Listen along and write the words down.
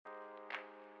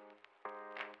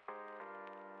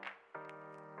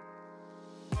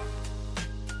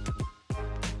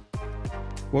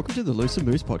Welcome to the Loose and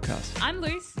Moose podcast. I'm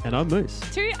Luce. And I'm Moose.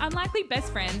 Two unlikely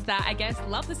best friends that I guess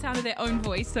love the sound of their own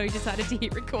voice, so decided to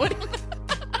hit record.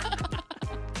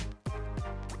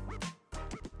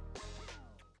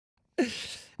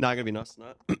 Nah, I'm going to be nice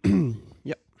tonight.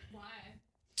 Yep. Why?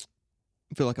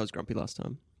 I feel like I was grumpy last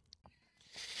time.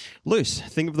 Loose,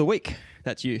 thing of the week.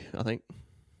 That's you, I think.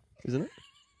 Isn't it?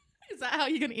 Is that how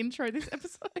you're going to intro this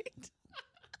episode?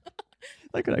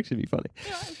 That could actually be funny.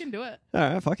 Yeah, we can do it. All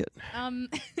right, fuck it.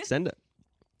 Send it.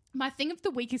 My thing of the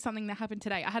week is something that happened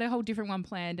today. I had a whole different one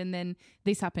planned, and then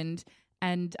this happened,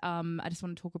 and I just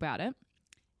want to talk about it.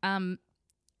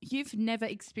 You've never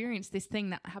experienced this thing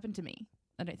that happened to me.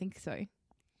 I don't think so.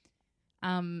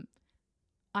 I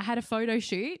had a photo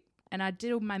shoot, and I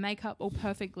did all my makeup all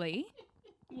perfectly.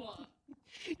 What?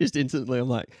 Just instantly, I'm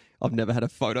like, I've never had a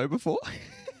photo before.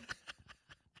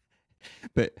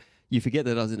 But you forget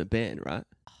that I was in a band, right?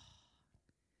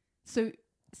 So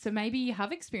maybe you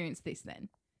have experienced this then.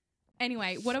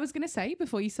 Anyway, what I was going to say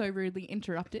before you so rudely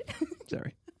interrupted.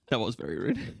 Sorry. That was very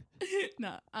rude.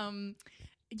 No.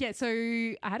 Yeah, so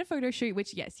I had a photo shoot,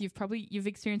 which, yes, you've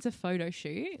experienced a photo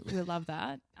shoot. We love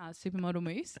that. Supermodel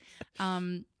Moose.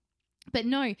 But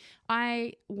no,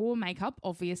 I wore makeup,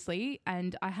 obviously,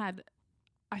 and I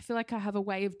feel like I have a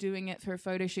way of doing it for a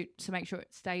photo shoot to make sure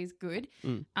it stays good.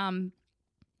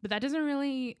 But that doesn't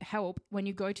really help when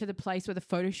you go to the place where the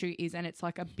photo shoot is and it's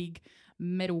like a big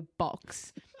metal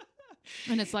box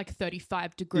and it's like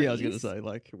 35 degrees. Yeah, I was going to say,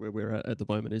 like, where we're at the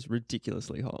moment is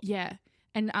ridiculously hot. Yeah.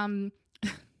 And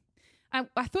I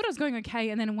thought I was going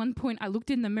okay, and then at one point I looked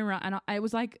in the mirror and I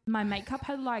was like, my makeup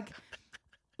had like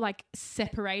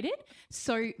separated.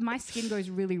 So my skin goes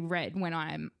really red when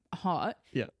I'm hot.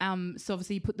 Yeah. So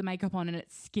obviously you put the makeup on and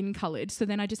it's skin colored. So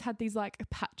then I just had these like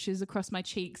patches across my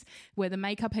cheeks where the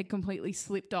makeup had completely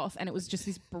slipped off and it was just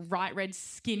this bright red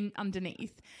skin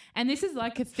underneath. And this is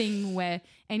like a thing where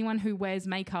anyone who wears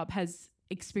makeup has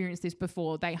experienced this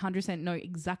before. They 100% know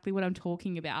exactly what I'm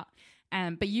talking about.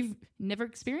 But you've never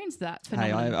experienced that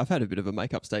phenomenon. Hey, I've had a bit of a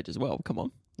makeup stage as well. Come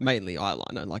on. Mainly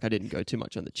eyeliner. Like, I didn't go too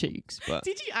much on the cheeks. But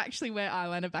Did you actually wear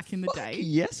eyeliner back in the day?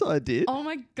 Yes, I did. Oh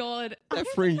my God. That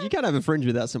fringe. You can't have a fringe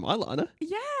without some eyeliner.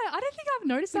 Yeah, I don't think I've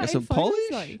noticed I that got in some photos,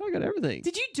 polish. though. I got everything.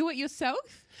 Did you do it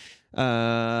yourself?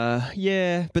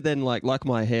 Yeah, but then like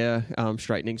my hair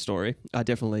straightening story, I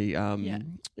definitely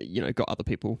got other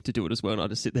people to do it as well, and I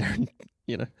just sit there and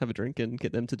have a drink and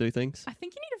get them to do things. I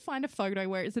think you need to find a photo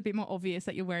where it's a bit more obvious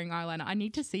that you're wearing eyeliner. I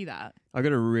need to see that. I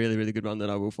got a really, really good one that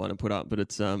I will find and put up, but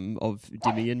it's of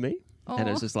Dimmy and me. And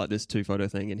it's just like this 2-photo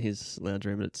thing in his lounge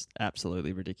room, and it's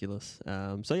absolutely ridiculous.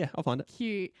 So yeah, I'll find it.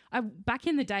 Cute. Back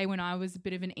in the day when I was a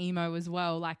bit of an emo as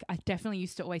well, like I definitely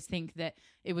used to always think that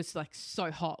it was like so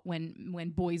hot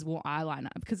when boys wore eyeliner,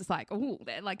 because it's like, oh,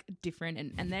 they're like different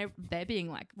and they're being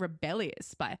like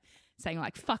rebellious by saying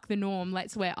like, fuck the norm,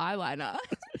 let's wear eyeliner.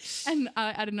 And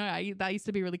I don't know, that used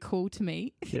to be really cool to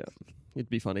me. Yeah. It'd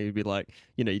be funny. It'd be like,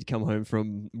 you'd come home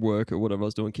from work or whatever, I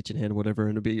was doing kitchen hand or whatever,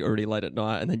 and it'd be already late at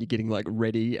night, and then you're getting like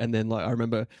ready, and then like I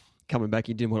remember coming back,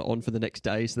 you didn't want it on for the next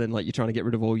day, so then like you're trying to get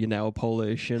rid of all your nail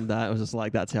polish and that. It was just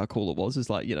like, that's how cool it was. It's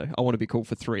like, I want to be cool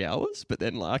for 3 hours, but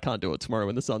then like I can't do it tomorrow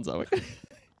when the sun's out.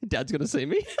 Dad's going to see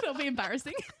me. It'll be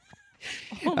embarrassing.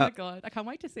 Oh my God, I can't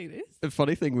wait to see this. A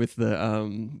funny thing with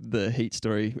the heat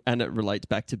story, and it relates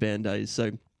back to band days.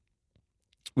 So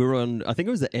we were on, I think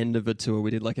it was the end of a tour. We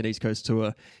did like an East Coast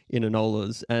tour in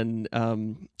Enolas, and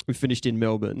we finished in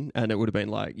Melbourne, and it would have been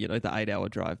like, the 8-hour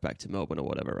drive back to Melbourne or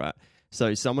whatever, right?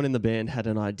 So someone in the band had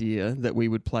an idea that we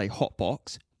would play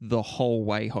Hotbox the whole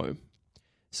way home.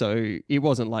 So it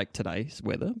wasn't like today's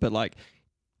weather, but like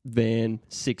van,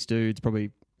 6 dudes,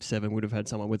 probably 7 would have had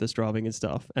someone with us driving and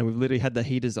stuff. And we've literally had the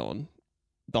heaters on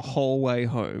the whole way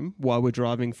home while we're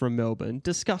driving from Melbourne.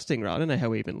 Disgusting, right? I don't know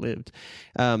how we even lived.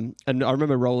 And I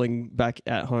remember rolling back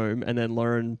at home, and then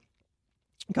Lauren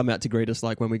come out to greet us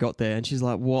like when we got there, and she's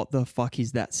like, what the fuck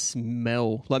is that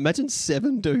smell? Like, imagine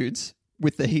 7 dudes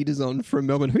with the heaters on from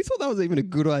Melbourne. Who thought that was even a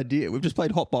good idea? We've just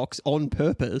played Hotbox on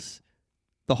purpose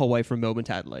the whole way from Melbourne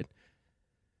to Adelaide.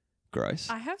 Gross.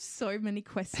 I have so many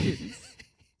questions.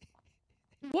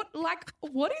 What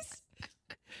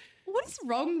is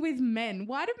wrong with men?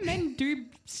 Why do men do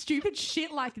stupid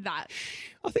shit like that?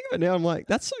 I think of it now, I'm like,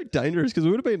 that's so dangerous, because we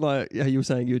would have been like, yeah, you were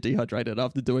saying you were dehydrated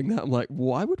after doing that. I'm like,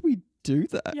 why would we do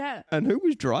that? Yeah. And who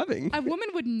was driving? A woman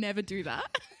would never do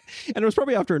that. And it was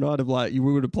probably after a night of like, you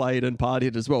would have played and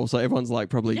partied as well. So everyone's like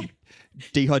probably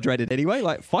dehydrated anyway.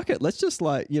 Like, fuck it. Let's just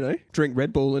like, drink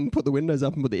Red Bull and put the windows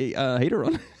up and put the heater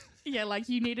on. Yeah, like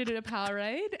you needed a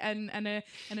Powerade and a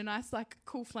nice like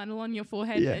cool flannel on your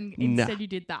forehead, and instead you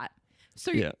did that.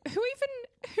 So who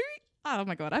Oh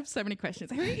my God, I have so many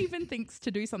questions. Who even thinks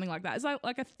to do something like that? Is that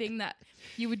like a thing that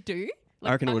you would do? Like,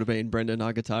 I reckon it would have been Brendan,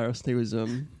 our guitarist. He was,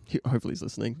 hopefully he's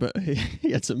listening, but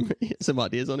he had some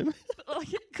ideas on him.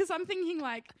 Because I'm thinking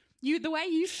like, the way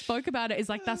you spoke about it is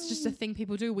like, that's just a thing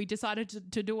people do. We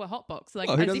decided to do a hotbox. Like,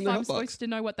 Oh, who as doesn't if know I'm hotbox? supposed to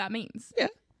know what that means. Yeah.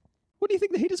 What do you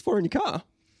think the heater's for in your car?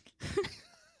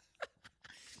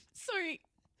 So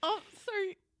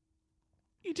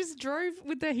you just drove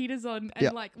with the heaters on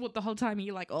and like, what, the whole time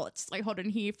you're like, oh, it's so hot in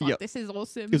here. Fuck, this is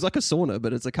awesome. It was like a sauna,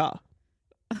 but it's a car.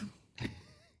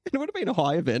 It would have been a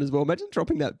high event as well. Imagine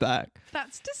dropping that back.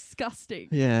 That's disgusting.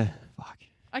 Yeah. Fuck.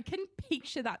 I can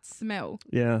picture that smell.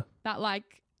 Yeah. That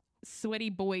like sweaty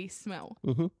boy smell.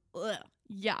 Mm-hmm. Ugh,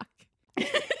 yuck.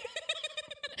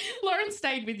 Lauren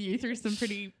stayed with you through some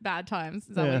pretty bad times.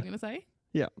 Is that what you're going to say?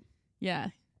 Yeah. Yeah.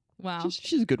 Wow.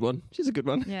 She's a good one. She's a good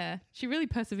one. Yeah. She really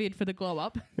persevered for the glow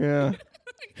up. Yeah.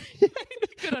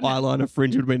 Good on her. Eyeliner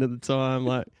fringe would have been at the time.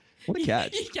 Like, what a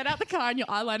catch. You get out the car and your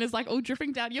eyeliner's like all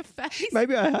dripping down your face.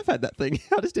 Maybe I have had that thing.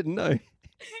 I just didn't know.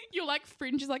 Your like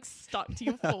fringe is like stuck to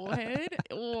your forehead.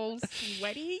 All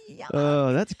sweaty. Yuck.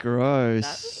 Oh, that's gross.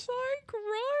 That's so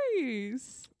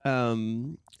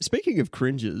gross. Speaking of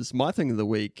cringes, my thing of the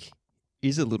week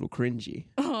is a little cringy.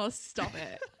 Oh, stop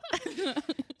it.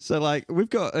 So, like, we've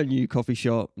got a new coffee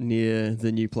shop near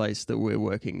the new place that we're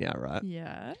working now, right?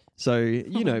 Yeah. So,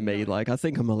 you know me, no. like, I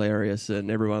think I'm hilarious and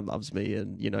everyone loves me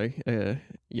and,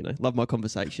 love my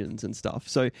conversations and stuff.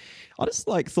 So I just,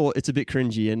 like, thought it's a bit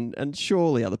cringy and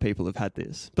surely other people have had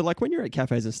this. But, like, when you're at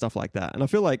cafes and stuff like that, and I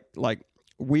feel like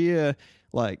we're,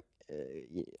 like,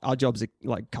 our jobs are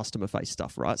like customer face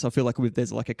stuff, right? So I feel like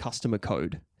there's like a customer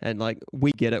code and like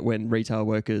we get it when retail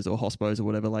workers or hospos or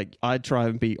whatever, like I try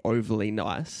and be overly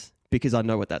nice because I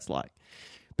know what that's like.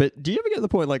 But do you ever get to the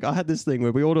point, like I had this thing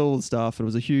where we ordered all the stuff and it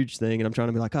was a huge thing and I'm trying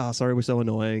to be like, sorry, we're so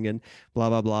annoying and blah,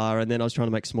 blah, blah. And then I was trying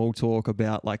to make small talk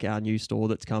about like our new store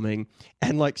that's coming.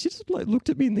 And like, she just like looked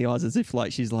at me in the eyes as if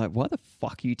like, she's like, why the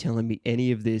fuck are you telling me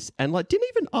any of this? And like, didn't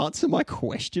even answer my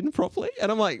question properly.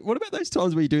 And I'm like, what about those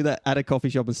times where you do that at a coffee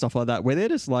shop and stuff like that, where they're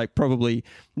just like probably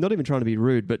not even trying to be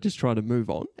rude, but just trying to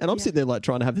move on. And I'm sitting there like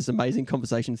trying to have this amazing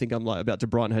conversation, think I'm like about to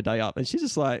brighten her day up. And she's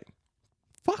just like,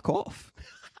 fuck off.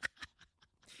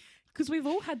 Because we've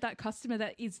all had that customer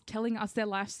that is telling us their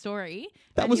life story.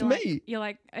 That was me. Like, you're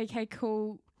like, okay,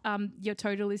 cool. Your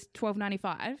total is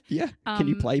 $12.95. Yeah. Can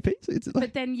you play Pete?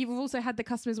 But then you've also had the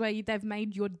customers where they've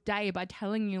made your day by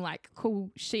telling you like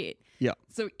cool shit. Yeah.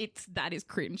 So that is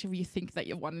cringe if you think that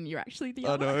you're one and you're actually the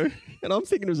I other. know. And I'm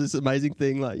thinking it was this amazing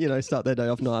thing, like, start their day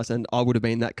off nice. And I would have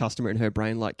been that customer in her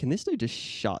brain, like, can this dude just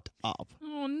shut up?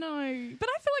 Oh, no. But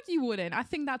I feel like you wouldn't. I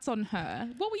think that's on her.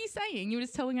 What were you saying? You were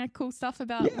just telling her cool stuff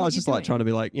about Yeah, I was just like trying to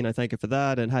be like, thank her for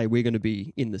that. And hey, we're going to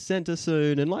be in the center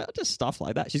soon. And like, just stuff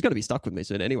like that. She's going to be stuck with me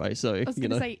soon anyway. So, I was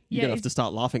gonna say, you're going to have to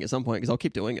start laughing at some point because I'll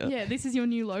keep doing it. Yeah, this is your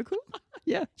new local?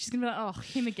 Yeah. She's going to be like, oh,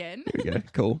 him again. There we go.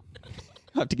 Cool.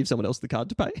 I have to give someone else the card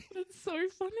to pay. That's so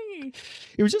funny.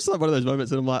 It was just like one of those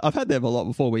moments, and I'm like, I've had them a lot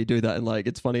before where you do that, and like,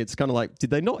 it's funny. It's kind of like,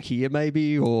 did they not hear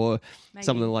maybe, or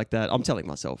something like that? I'm telling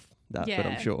myself that, but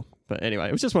I'm sure. But anyway,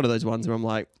 it was just one of those ones where I'm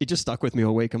like, it just stuck with me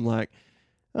all week. I'm like,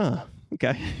 oh,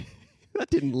 okay. That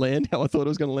didn't land how I thought it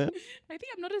was going to land. Maybe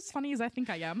I'm not as funny as I think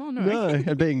I am. Oh, no. No,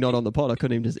 and being not on the pod, I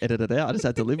couldn't even just edit it out. I just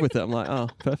had to live with it. I'm like, oh,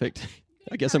 perfect.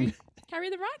 I guess I'm... Carry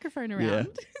the microphone around. Yeah.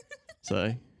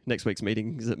 So... Next week's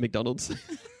meeting is at McDonald's.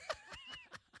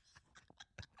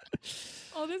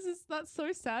 Oh, that's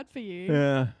so sad for you.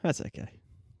 Yeah, that's okay.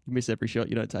 You miss every shot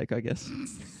you don't take, I guess.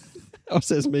 Oh,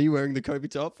 says me wearing the Kobe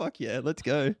top. Fuck yeah, let's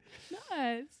go.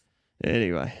 Nice.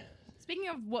 Anyway. Speaking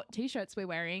of what t-shirts we're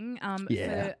wearing,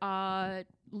 for our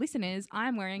listeners,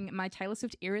 I'm wearing my Taylor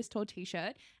Swift Eras Tour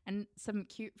t-shirt and some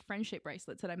cute friendship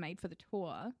bracelets that I made for the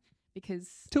tour because...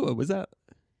 Tour, was that?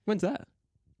 When's that?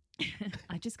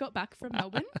 I just got back from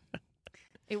Melbourne.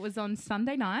 It was on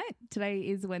Sunday night. Today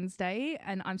is Wednesday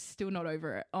and I'm still not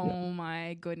over it. Oh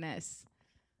my goodness.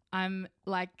 I'm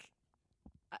like,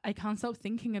 I can't stop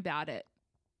thinking about it.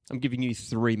 I'm giving you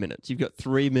 3 minutes. You've got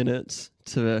 3 minutes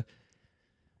to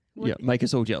make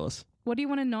us all jealous. What do you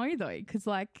want to know though? Because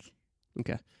like,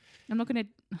 okay, I'm not going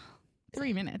to...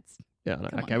 3 minutes. Yeah, no,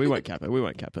 okay, we won't cap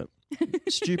it.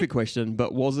 Stupid question,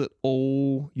 but was it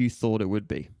all you thought it would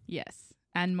be? Yes.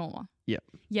 And more. Yeah.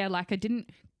 Yeah, like I didn't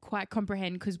quite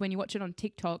comprehend because when you watch it on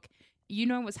TikTok, you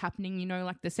know what's happening, you know,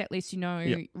 like the set list, you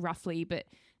know, roughly, but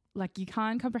like you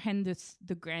can't comprehend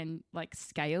the grand like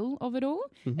scale of it all,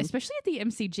 especially at the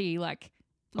MCG. Like,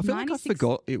 I feel like I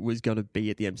forgot it was going to be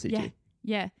at the MCG.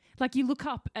 Yeah. Like you look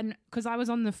up and because I was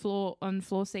on the floor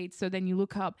seats, so then you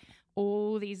look up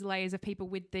all these layers of people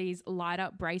with these light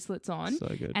up bracelets on. So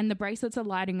good. And the bracelets are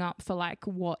lighting up for like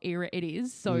what era it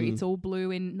is. So it's all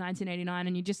blue in 1989.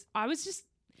 And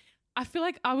I feel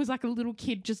like I was like a little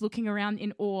kid just looking around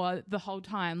in awe the whole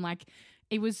time. Like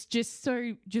it was just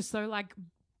so like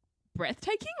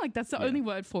breathtaking. Like that's the only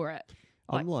word for it.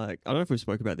 I'm like, I don't know if we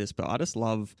spoke about this, but I just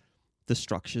love the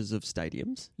structures of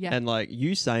stadiums. Yeah. And like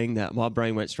you saying that, my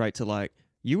brain went straight to like,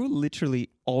 you were literally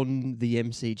on the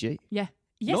MCG. Yeah.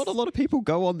 Yes. Not a lot of people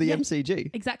go on the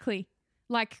MCG. Exactly.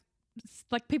 Like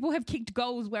people have kicked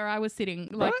goals where I was sitting.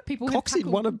 Like Right? people Coxie have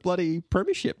tackled. won a bloody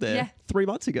premiership there 3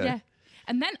 months ago. Yeah.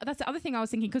 And then that's the other thing I was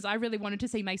thinking, because I really wanted to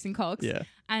see Mason Cox. Yeah.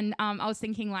 And I was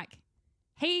thinking like,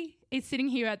 he is sitting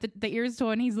here at the Eras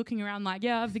Tour and he's looking around like,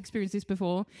 yeah, I've experienced this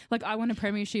before. Like I won a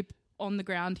premiership on the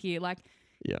ground here. Like,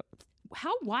 Yeah.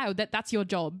 how wild that's your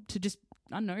job to just,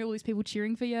 I don't know, all these people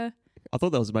cheering for you. I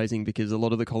thought that was amazing because a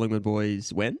lot of the Collingwood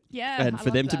boys went. Yeah. And I for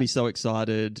love them to that. be so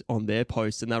excited on their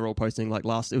posts, and they were all posting like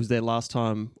it was their last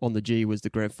time on the G was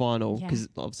the grand final, Yeah. because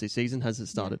obviously season hasn't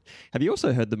started. Have you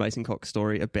also heard the Mason Cox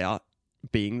story about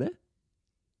being there?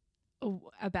 Oh,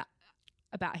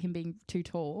 about him being too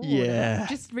tall. Yeah.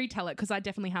 Just retell it, because I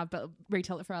definitely have, but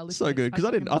retell it for our listeners. So good, because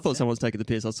I fucking thought loved it. someone was taking the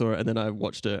piss. I saw it and then I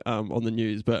watched it on the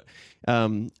news. But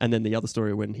and then the other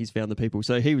story when he's found the people.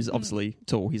 So he was obviously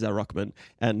tall. He's our ruckman,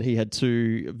 and he had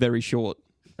two very short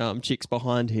chicks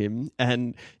behind him,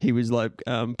 and he was like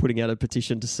putting out a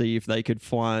petition to see if they could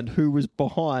find who was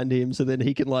behind him, so then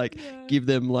he could like give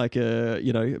them like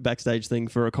a backstage thing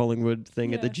for a Collingwood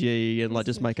thing at the G, and like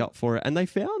just make up for it. And they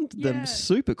found them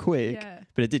super quick,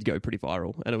 but it did go pretty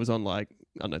viral, and it was on like,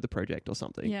 I don't know, The Project or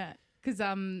something. Yeah, because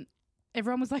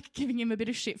everyone was like giving him a bit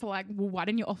of shit for like, well, why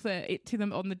didn't you offer it to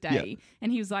them on the day?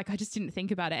 And he was like, I just didn't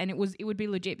think about it, and it would be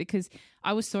legit, because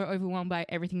I was so overwhelmed by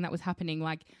everything that was happening.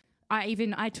 Like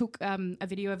I took a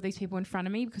video of these people in front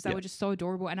of me because they were just so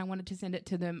adorable, and I wanted to send it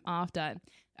to them after.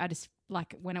 I just,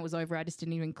 like, when it was over, I just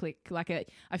didn't even click. Like,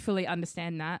 I fully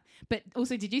understand that. But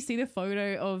also, did you see the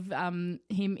photo of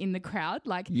him in the crowd?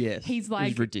 Like, yes, he's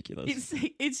like, it's ridiculous.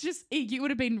 It's just, you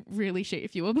would have been really shit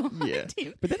if you were behind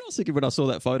him. But then I was thinking, when I saw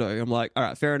that photo, I'm like, all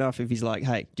right, fair enough if he's like,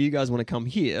 hey, do you guys want to come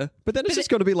here? But then it's just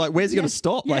got to be like, where's he going to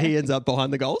stop? Like, he ends up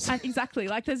behind the goals. And exactly.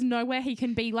 Like, there's nowhere he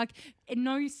can be. Like,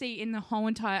 no seat in the whole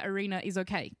entire arena is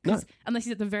okay. No. Unless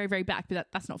he's at the very, very back, but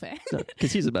that's not fair.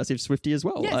 Because he's a massive Swiftie as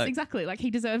well. Yes, like, exactly. Like, he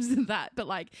deserves that. But,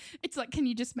 like, it's like, can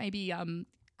you just maybe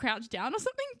crouch down or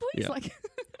something, please? Yeah. Like,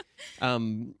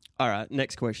 all right,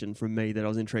 next question from me that I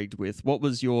was intrigued with. What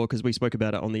was because we spoke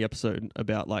about it on the episode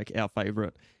about like our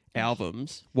favourite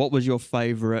albums. What was your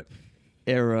favourite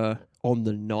era on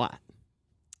the night?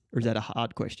 Or is that a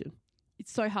hard question?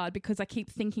 it's so hard because I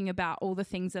keep thinking about all the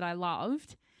things that I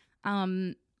loved.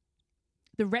 The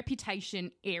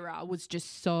Reputation era was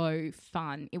just so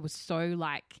fun. It was so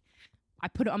like, I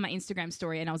put it on my Instagram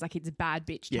story and I was like, it's bad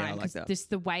bitch time. Yeah, I like that.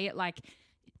 Just the way it like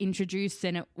introduced,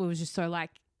 and it was just so like,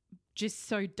 just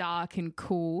so dark and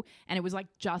cool, and it was like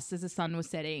just as the sun was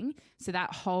setting. So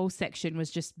that whole section was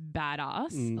just badass.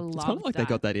 It's kind of like they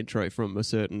got that intro from a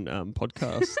certain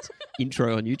podcast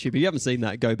intro on YouTube. If you haven't seen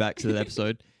that, go back to that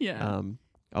episode. Yeah.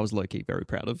 I was low-key very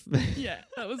proud of. Yeah,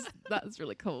 that was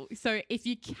really cool. So if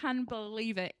you can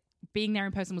believe it, being there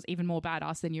in person was even more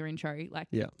badass than your intro. Like,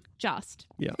 Yeah. just.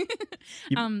 Yeah.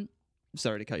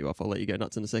 Sorry to cut you off. I'll let you go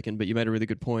nuts in a second, but you made a really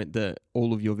good point that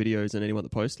all of your videos and anyone that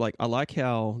posts, like, I like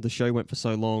how the show went for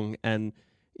so long and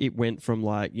it went from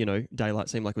like, you know, daylight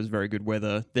seemed like it was very good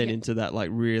weather, then into that like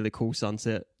really cool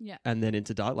sunset, and then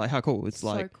into dark. Like, how cool. It's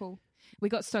like, so cool. We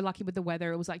got so lucky with the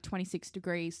weather. It was like 26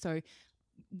 degrees. So,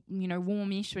 you know,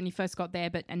 warmish when you first got there,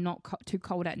 and not too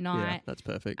cold at night. yeah, that's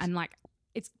perfect. And like,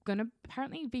 it's going to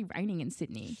apparently be raining in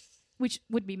Sydney, which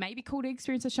would be maybe cool to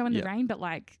experience a show in the rain. But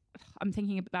like, I'm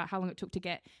thinking about how long it took to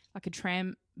get like a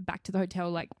tram back to the hotel.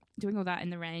 Like, doing all that in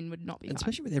the rain would not be fun.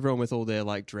 Especially with everyone with all their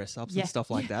like dress ups and stuff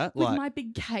like that. With Like, my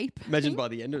big cape. imagine by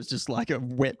the end it was just like a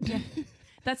wet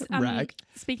That's rag.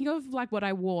 Speaking of like what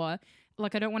I wore,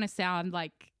 like, I don't want to sound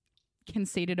like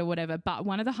conceited or whatever, but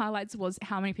one of the highlights was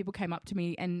how many people came up to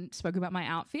me and spoke about my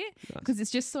outfit, because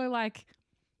it's just so like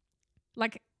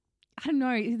I don't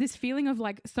know, this feeling of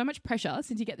like so much pressure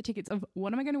since you get the tickets of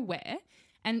what am I going to wear,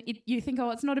 and you think, oh,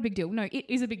 it's not a big deal. No, it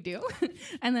is a big deal.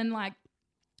 And then like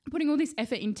putting all this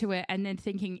effort into it, and then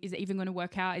thinking, is it even going to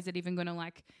work out? Is it even going to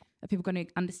like, are people going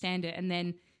to understand it? And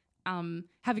then I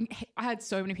had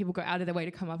so many people go out of their way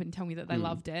to come up and tell me that they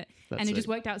loved it, and it just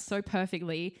worked out so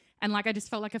perfectly. And like, I just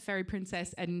felt like a fairy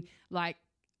princess, and like,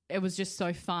 it was just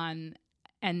so fun.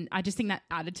 And I just think that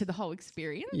added to the whole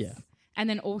experience. Yeah. And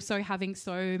then also having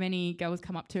so many girls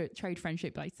come up to trade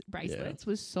friendship bracelets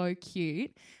was so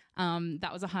cute.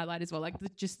 That was a highlight as well. Like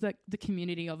just the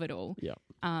community of it all. Yeah.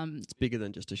 It's bigger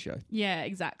than just a show. Yeah,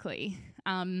 exactly.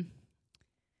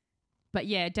 But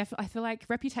yeah, definitely. I feel like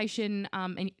Reputation.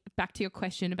 And back to your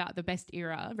question about the best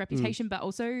era, Reputation, but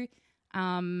also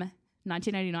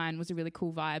 1989 was a really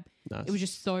cool vibe. Nice. It was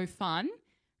just so fun.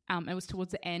 It was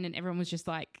towards the end, and everyone was just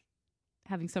like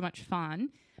having so much fun.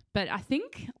 But I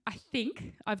think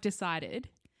I've decided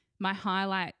my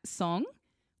highlight song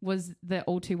was the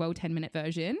All Too Well 10-minute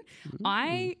version.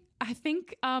 I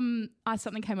think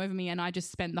something came over me and I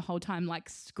just spent the whole time like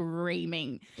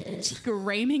screaming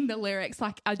the lyrics.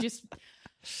 Like I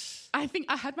think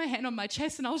I had my hand on my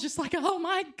chest and I was just like, oh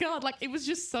my God. Like it was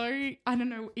just so, I don't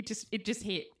know. It just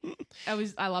hit.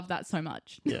 I love that so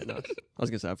much. Yeah, nice. I was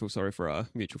going to say, I feel sorry for our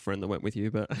mutual friend that went with you,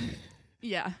 but.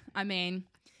 Yeah. I mean,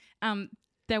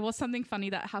 there was something funny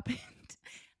that happened.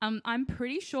 I'm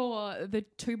pretty sure the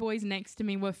two boys next to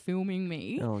me were filming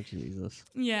me. Oh, Jesus.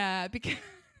 Yeah,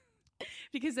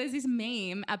 because there's this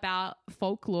meme about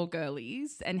folklore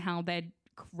girlies and how they're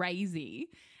crazy.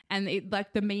 And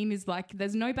the meme is like,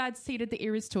 there's no bad seat at the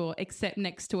Eras tour except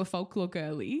next to a folklore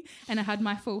girly. And I had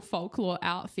my full folklore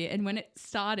outfit. And when it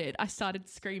started, I started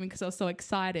screaming because I was so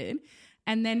excited.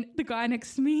 And then the guy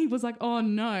next to me was like, oh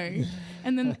no.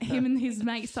 And then him and his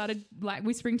mate started like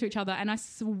whispering to each other. And I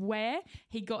swear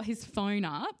he got his phone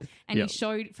up and he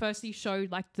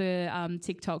showed like the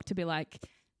TikTok to be like,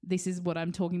 this is what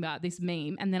I'm talking about, this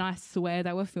meme. And then I swear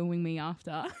they were filming me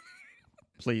after.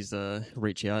 Please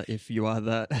reach out if you are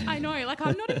that. I know, like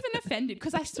I'm not even offended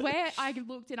because I swear I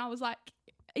looked and I was like,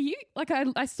 are you, like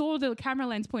I saw the camera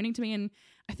lens pointing to me and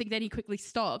I think then he quickly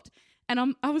stopped.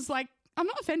 And I was like, I'm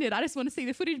not offended. I just want to see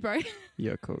the footage, bro.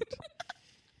 You're cooked.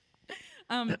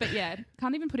 But yeah,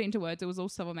 can't even put it into words. It was all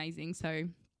so amazing. So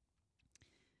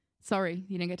sorry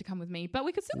you didn't get to come with me, but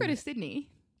we could still go to Sydney.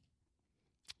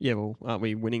 Yeah, well, aren't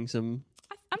we winning some?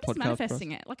 I'm just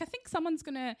manifesting it. Like I think someone's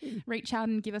going to reach out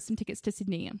and give us some tickets to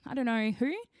Sydney. I don't know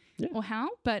who or how,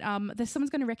 but there's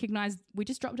someone's going to recognise we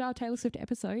just dropped our Taylor Swift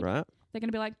episode. Right. They're going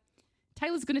to be like,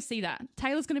 Taylor's going to see that.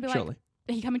 Taylor's going to be like,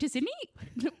 are you coming to Sydney?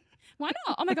 Why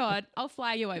not? Oh my God, I'll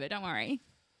fly you over. Don't worry.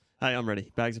 Hey, I'm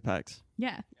ready. Bags are packed.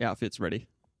 Yeah. Outfit's ready.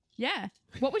 Yeah.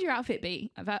 What would your outfit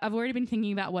be? I've already been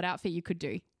thinking about what outfit you could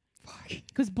do.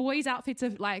 Because boys' outfits are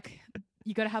like,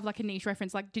 you got to have like a niche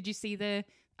reference. Like, did you see the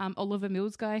Oliver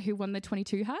Mills guy who won the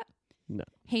 22 hat? No.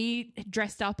 He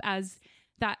dressed up as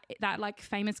that like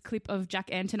famous clip of Jack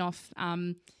Antonoff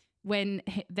when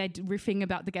they're riffing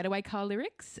about the Getaway Car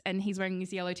lyrics and he's wearing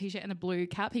his yellow T-shirt and a blue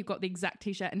cap. He got the exact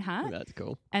T-shirt and hat. That's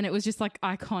cool. And it was just like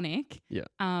iconic. Yeah.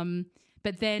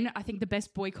 But then I think the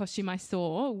best boy costume I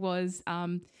saw was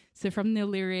so from the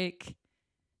lyric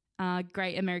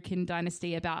Great American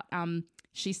Dynasty about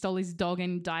she stole his dog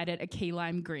and dyed it a key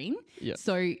lime green. Yeah.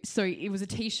 So it was a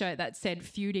T-shirt that said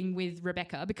feuding with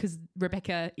Rebecca because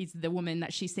Rebecca is the woman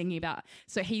that she's singing about.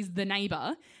 So he's the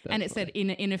neighbor, and it said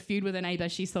in a feud with a neighbor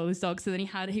she stole his dog. So then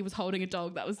he was holding a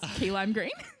dog that was key lime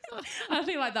green. I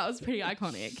feel like that was pretty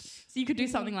iconic. So you could do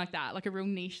something like that, like a real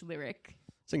niche lyric.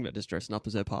 Thinking about just dressing up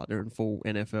as her partner in full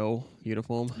NFL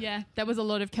uniform. Yeah, there was a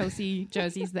lot of Kelsey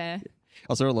jerseys there.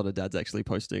 I saw a lot of dads actually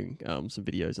posting some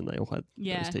videos and they all had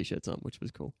those T-shirts on, which was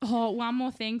cool. Oh, one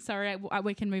more thing. Sorry,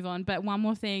 we can move on. But one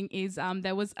more thing is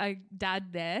there was a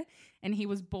dad there and he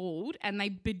was bald and they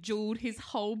bejeweled his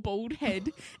whole bald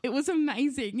head. It was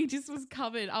amazing. He just was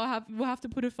covered. We'll have to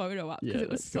put a photo up because it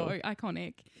was so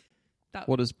iconic.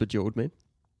 What does bejeweled mean?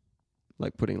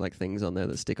 Like putting like things on there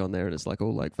that stick on there and it's like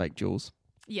all like fake jewels?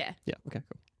 Yeah. Yeah, okay,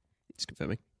 cool. Just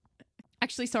confirming.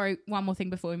 Actually, sorry, one more thing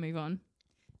before we move on.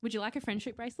 Would you like a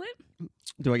friendship bracelet?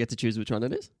 Do I get to choose which one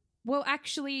it is? Well,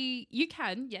 actually, you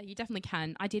can. Yeah, you definitely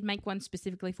can. I did make one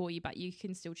specifically for you, but you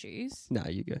can still choose. No,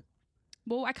 you go.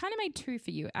 Well, I kind of made two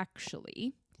for you,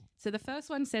 actually. So the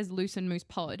first one says Loose and Moose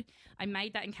Pod. I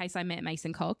made that in case I met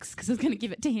Mason Cox because I was going to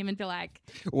give it to him and be like...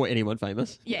 Or anyone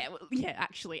famous. Yeah,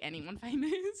 actually anyone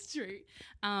famous. True.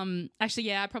 Actually,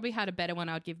 yeah, I probably had a better one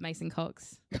I would give Mason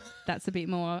Cox. That's a bit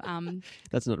more...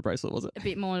 That's not a bracelet, was it? A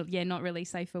bit more, not really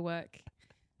safe for work.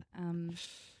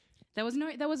 There was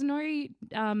no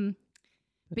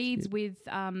beads cute. with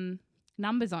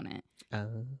numbers on it.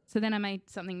 So then I made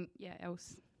something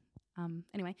else.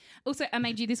 Anyway, also I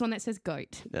made you this one that says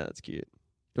goat. Yeah, that's cute.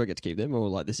 Do I get to keep them or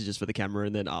like this is just for the camera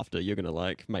and then after you're going to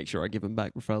like make sure I give them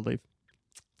back before I leave?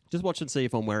 Just watch and see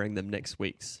if I'm wearing them next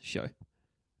week's show.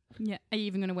 Yeah. Are you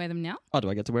even going to wear them now? Oh, do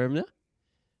I get to wear them now?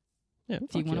 Yeah.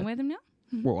 Do you want to wear them now?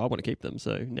 Well, I want to keep them,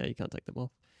 so now you can't take them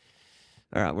off.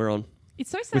 All right, we're on.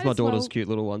 It's so sad with my daughter's cute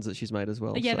little ones that she's made as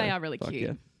well. Yeah, so they are really cute.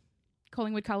 Yeah.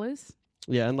 Collingwood colours.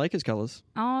 Yeah, and Lakers colours.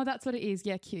 Oh, that's what it is.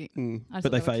 Yeah, cute. I But thought they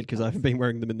they were fade cute because colours. I've been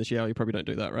wearing them in the shower. You probably don't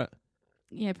do that, right?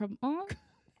 Yeah, probably. Oh,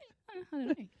 I don't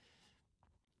know.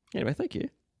 Anyway, thank you.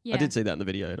 Yeah. I did see that in the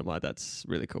video, and I'm like, that's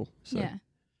really cool. So. Yeah.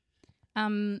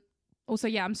 Also,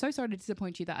 yeah, I'm so sorry to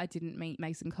disappoint you that I didn't meet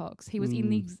Mason Cox. He was in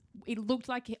the. It looked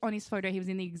like on his photo he was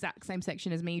in the exact same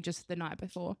section as me just the night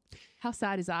before. How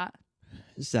sad is that?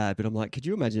 Sad, but I'm like, could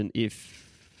you imagine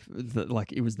if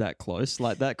it was that close?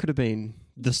 Like that could have been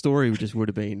the story. Just would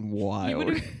have been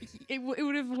wild. It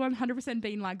would have 100%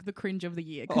 been like the cringe of the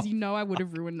year because I would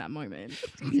have ruined that moment.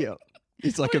 Yeah,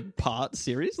 it's like a part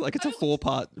series. Like it's a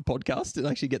 4-part podcast to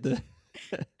actually get the.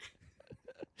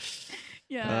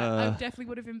 Yeah, I definitely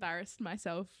would have embarrassed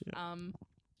myself. Yeah.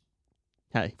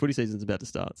 Hey, footy season's about to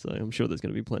start, so I'm sure there's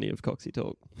going to be plenty of Coxie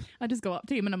talk. I just go up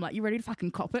to him and I'm like, "You ready to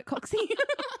fucking cop it, Coxie?"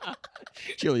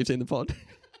 Surely you've seen the pod.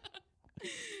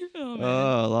 Oh, man.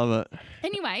 Oh, I love it.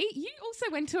 Anyway, you also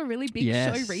went to a really big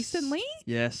show recently.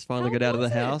 Yes, finally How got out of the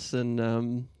was it? house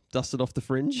and dusted off the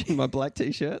fringe in my black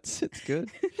t-shirts. It's good.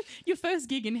 Your first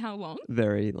gig in how long?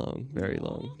 Very long, very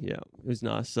long. Yeah, it was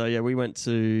nice. So yeah, we went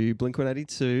to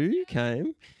Blink-182,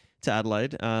 came to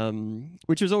Adelaide,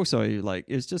 which was also like,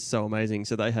 it was just so amazing.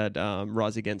 So they had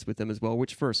Rise Against with them as well,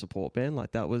 which for a support band,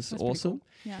 like that was That's awesome. cool.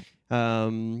 Yeah.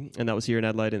 And that was here in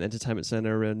Adelaide in the Entertainment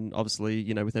Centre, and obviously,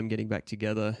 you know, with them getting back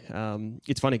together,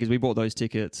 it's funny because we bought those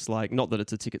tickets, like, not that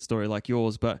it's a ticket story like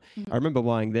yours, but I remember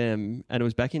buying them, and it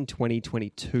was back in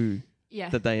 2022 Yeah.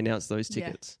 that they announced those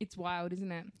tickets. It's wild,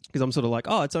 isn't it? Because I'm sort of like,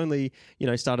 oh, it's only, you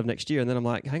know, start of next year, and then I'm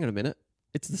like, hang on a minute,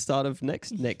 it's the start of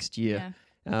next year.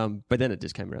 But then it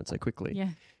just came around so quickly. Yeah.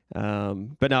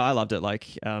 But no, I loved it.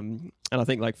 Like, and I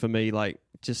think like for me, like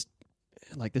just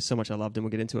like there's so much I loved, and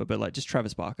we'll get into it. But like just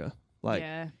Travis Barker, like,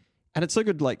 yeah. and it's so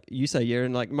good. Like you say, yeah,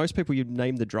 and like most people, you'd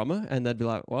name the drummer, and they'd be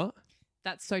like, what?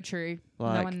 That's so true.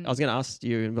 Like, I was going to ask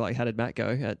you and be like, how did Matt go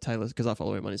at Taylor's? Because I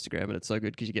follow him on Instagram, and it's so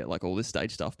good because you get like all this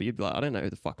stage stuff. But you'd be like, I don't know who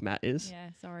the fuck Matt is. Yeah,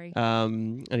 sorry.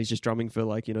 And he's just drumming for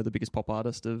like, you know, the biggest pop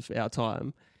artist of our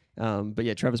time. But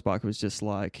yeah, Travis Barker was just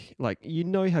like you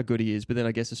know how good he is, but then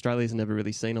I guess Australia's never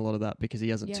really seen a lot of that because he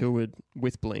hasn't toured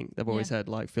with Blink. They've always had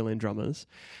like fill-in drummers,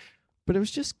 but it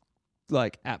was just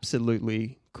like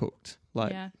absolutely cooked.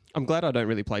 Like I'm glad I don't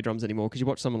really play drums anymore because you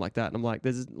watch someone like that and I'm like,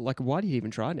 there's like, why do you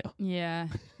even try now? Yeah,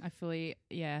 I fully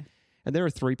And they're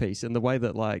a 3-piece, and the way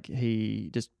that like he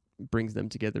just brings them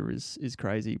together is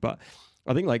crazy. But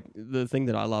I think like the thing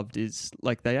that I loved is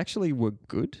like they actually were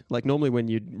good. Like normally when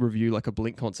you'd review like a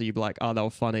Blink concert, you'd be like, oh, they were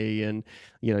funny and,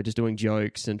 you know, just doing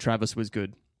jokes, and Travis was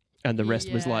good. And the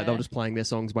rest was like they were just playing their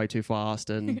songs way too fast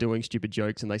and doing stupid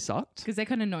jokes, and they sucked. Because they're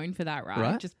kind of known for that,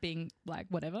 right? Just being like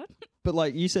whatever. But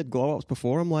like you said, glow ups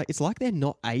before. I'm like, it's like they're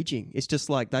not aging. It's just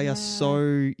like they are so.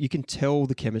 You can tell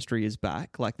the chemistry is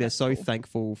back. Like they're so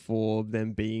thankful for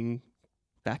them being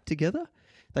back together.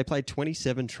 They played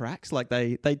 27 tracks. Like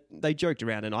they joked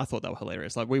around, and I thought they were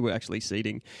hilarious. Like we were actually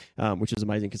seating, which was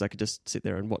amazing because I could just sit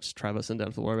there and watch Travis and don't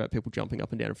have to worry about people jumping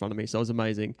up and down in front of me. So it was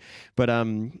amazing. But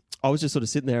I was just sort of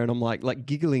sitting there, and I'm like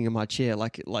giggling in my chair,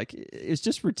 like it's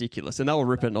just ridiculous. And they were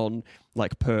ripping on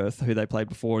like Perth, who they played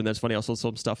before, and that's funny. I saw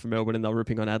some stuff from Melbourne, and they were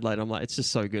ripping on Adelaide. I'm like, it's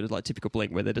just so good. It's like typical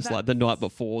Blink, where they're just like the night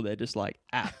before, they're just like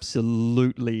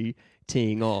absolutely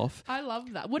teeing off. I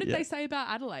love that. What did they say about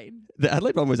Adelaide? The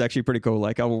Adelaide one was actually pretty cool.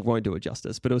 Like I won't do it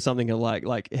justice, but it was something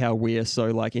like how we're so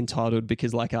like entitled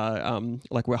because like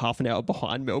like we're half an hour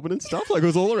behind Melbourne and stuff. Like it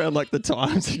was all around like the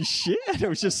times and shit. And it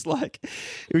was just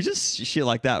shit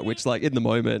like that. Which like in the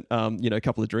moment, you know, a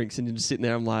couple of drinks and you're just sitting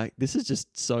there. I'm like, this is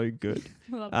just so good.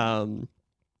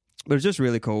 But it was just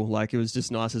really cool. Like, it was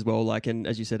just nice as well. Like, and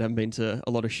as you said, I haven't been to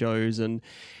a lot of shows, and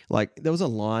like, there was a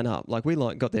lineup. Like, we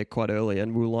got there quite early,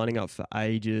 and we were lining up for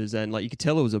ages, and like, you could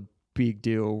tell it was a big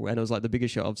deal, and it was like the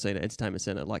biggest show I've seen at Entertainment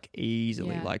Centre, like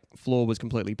easily. Like, floor was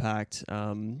completely packed,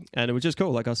 and it was just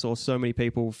cool. Like, I saw so many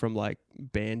people from like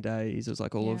band days. It was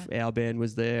like all of our band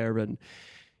was there, and it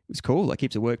was cool. Like,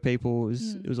 heaps of work people.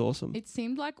 It was awesome. It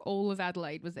seemed like all of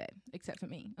Adelaide was there, except for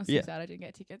me. I was so sad I didn't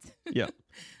get tickets.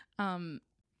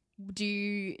 Do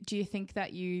you think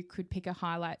that you could pick a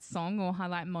highlight song or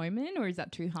highlight moment, or is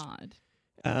that too hard?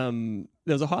 There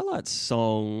was a highlight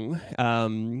song.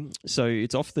 So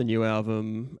it's off the new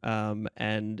album,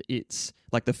 and it's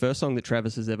like the first song that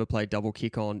Travis has ever played double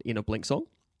kick on in a Blink song.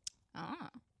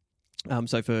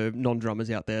 So for non-drummers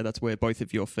out there, that's where both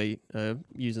of your feet are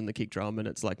using the kick drum, and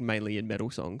it's like mainly in metal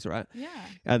songs, right? Yeah.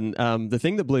 And the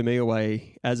thing that blew me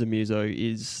away as a muso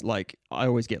is like I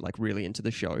always get like really into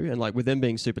the show, and like with them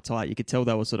being super tight, you could tell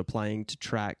they were sort of playing to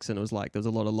tracks, and it was like there was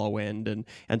a lot of low end,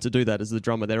 and to do that as the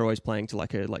drummer, they're always playing to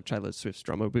like Taylor Swift's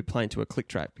drummer would be playing to a click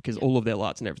track because all of their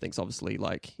lights and everything's obviously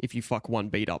like if you fuck one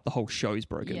beat up, the whole show's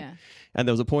broken. Yeah. And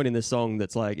there was a point in this song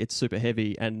that's like it's super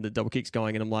heavy, and the double kick's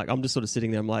going, and I'm just sort of sitting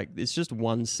there, I'm like, it's just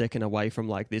 1 second away from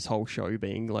like this whole show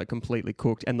being like completely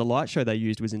cooked. And the light show they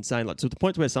used was insane, like to the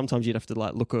point where sometimes you'd have to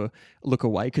like look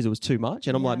away because it was too much.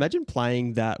 And I'm like, imagine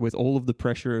playing that with all of the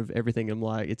pressure of everything. I'm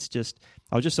like, it's just,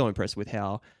 I was just so impressed with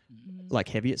how like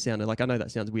heavy it sounded. Like I know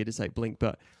that sounds weird to say Blink,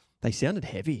 but they sounded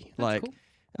heavy. That's like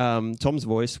cool. Tom's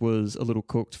voice was a little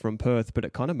cooked from Perth, but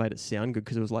it kind of made it sound good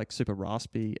because it was like super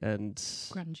raspy and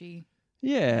Grungy.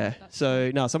 yeah. That's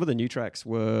So no, some of the new tracks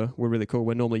were really cool.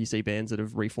 Where normally you see bands that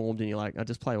have reformed and you're like, I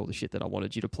just play all the shit that I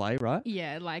wanted you to play, right?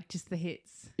 Yeah, like just the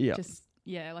hits. Yeah. Just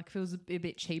like feels a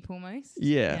bit cheap almost.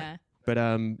 Yeah. But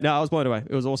no, I was blown away.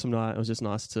 It was an awesome night. It was just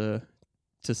nice to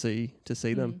see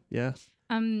them. Yeah.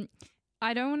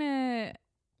 I don't want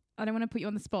to put you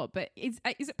on the spot, but is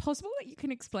it possible that you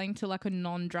can explain to like a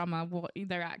non-drummer what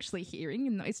they're actually hearing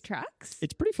in those tracks?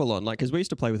 It's pretty full on, like, because we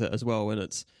used to play with it as well, and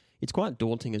it's quite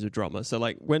daunting as a drummer. So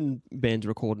like when bands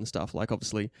record and stuff, like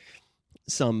obviously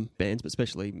some bands, but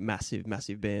especially massive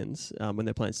bands, when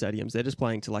they're playing stadiums, they're just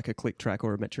playing to like a click track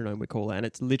or a metronome, we call it, and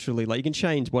it's literally like you can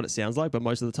change what it sounds like, but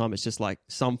most of the time it's just like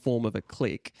some form of a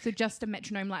click. So just a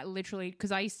metronome, like literally,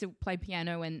 because I used to play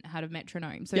piano and had a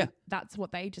metronome, so that's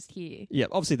what they just hear. Yeah,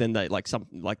 obviously then they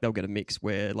they'll get a mix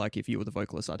where like if you were the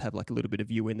vocalist, I'd have like a little bit of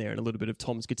you in there and a little bit of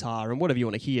Tom's guitar and whatever you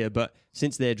want to hear. But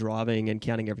since they're driving and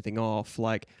counting everything off,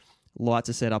 like lights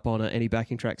are set up on it, any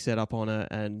backing track set up on it,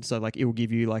 and so like it will give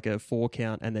you like a 4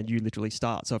 count and then you literally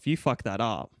start. So if you fuck that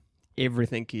up,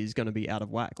 everything is going to be out of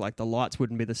whack. Like the lights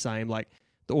wouldn't be the same, like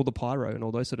all the pyro and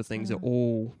all those sort of things are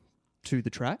all to the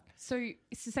track. So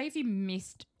say if you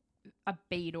missed a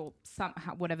beat or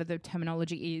somehow whatever the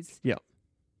terminology is,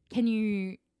 can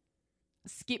you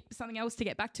skip something else to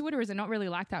get back to it, or is it not really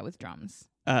like that with drums?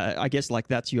 I guess like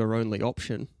that's your only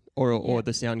option. Or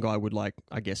the sound guy would like,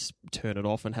 I guess, turn it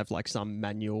off and have like some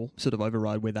manual sort of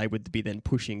override where they would be then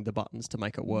pushing the buttons to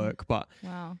make it work. But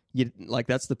like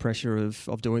that's the pressure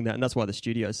of doing that. And that's why the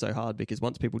studio is so hard, because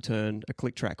once people turn a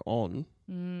click track on,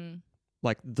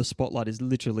 like the spotlight is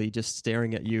literally just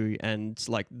staring at you, and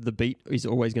like the beat is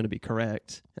always going to be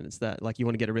correct. And it's that like you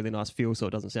want to get a really nice feel so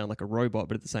it doesn't sound like a robot,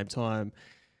 but at the same time,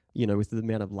 you know, with the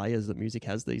amount of layers that music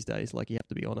has these days, like you have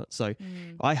to be on it. So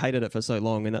I hated it for so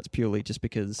long, and that's purely just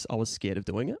because I was scared of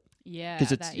doing it. Yeah,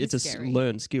 because it's a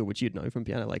learned skill, which you'd know from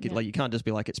piano. Like, like you can't just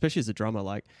be like, especially as a drummer,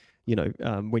 like, you know,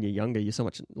 when you're younger, you're so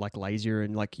much like lazier,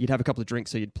 and like you'd have a couple of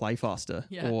drinks so you'd play faster,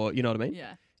 or you know what I mean?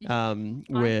 Yeah.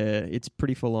 Where it's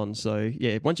pretty full on. So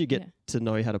yeah, once you get to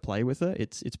know how to play with it,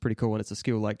 it's pretty cool, and it's a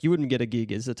skill. Like you wouldn't get a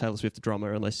gig as a Taylor Swift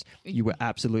drummer unless you were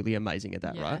absolutely amazing at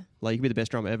that, right? Like you could be the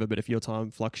best drummer ever, but if your time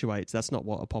fluctuates, that's not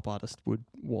what a pop artist would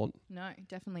want. No,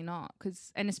 definitely not.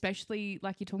 And especially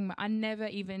like you're talking about, I never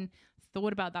even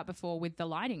thought about that before with the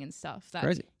lighting and stuff. That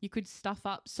Crazy. You could stuff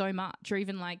up so much, or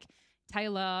even like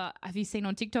Taylor. Have you seen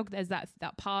on TikTok? There's that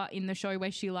part in the show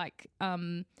where she like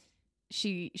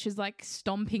she's like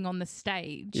stomping on the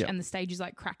stage, and the stage is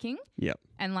like cracking. Yep.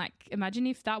 And like imagine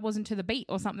if that wasn't to the beat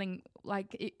or something.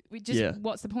 Like it just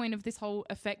what's the point of this whole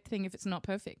effect thing if it's not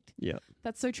perfect? Yeah.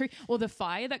 That's so true. Or the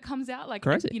fire that comes out, like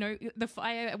crazy. You know, the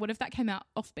fire. What if that came out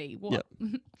off beat? What?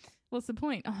 Yep. What's the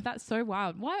point? Oh, that's so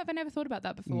wild. Why have I never thought about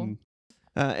that before?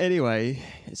 Anyway,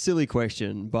 silly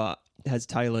question, but has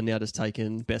Taylor now just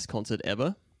taken best concert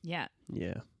ever? Yeah.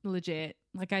 Yeah. Legit.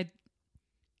 Like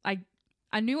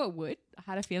I knew it would. I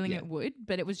had a feeling it would,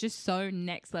 but it was just so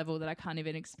next level that I can't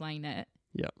even explain it.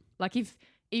 Yeah. Like if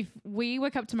we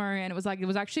woke up tomorrow and it was like it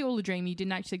was actually all a dream, you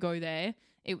didn't actually go there,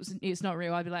 it's not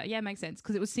real, I'd be like, yeah, it makes sense,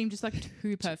 because it seemed just like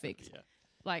too perfect.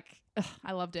 Like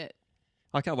I loved it.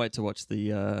 I can't wait to watch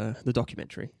the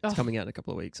documentary. It's coming out in a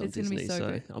couple of weeks on Disney,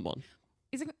 so I'm on.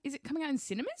 Is it coming out in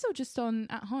cinemas or just on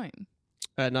at home?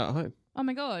 No, at home. Oh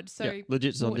my god! So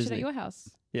legit, it's on watch Disney. it at your house.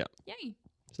 Yeah. Yay!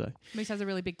 So Moose has a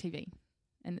really big TV,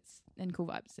 and cool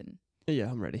vibes, and yeah,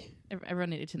 I'm ready. Everyone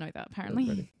needed to know that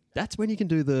apparently. That's when you can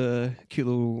do the cute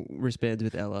little wristbands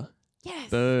with Ella. Yes.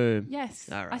 Boom. Yes.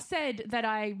 All right. I said that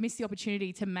I missed the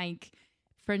opportunity to make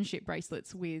friendship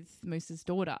bracelets with Moose's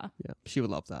daughter. Yeah, she would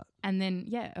love that. And then,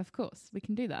 yeah, of course, we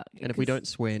can do that. And if we don't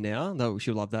swear now, though,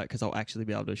 she'll love that, because I'll actually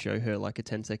be able to show her like a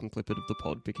 10-second clip of the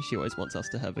pod, because she always wants us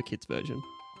to have a kid's version.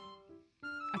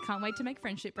 I can't wait to make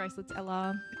friendship bracelets,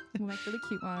 Ella. We'll make really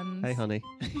cute ones. Hey, honey.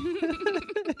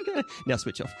 Now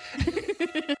switch off.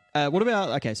 What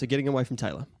about, so getting away from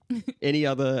Taylor. Any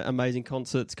other amazing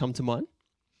concerts come to mind?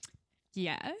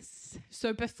 Yes.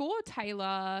 So before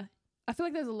Taylor, I feel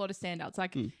like there's a lot of standouts.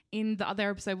 Like in the other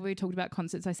episode where we talked about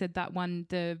concerts, I said that one,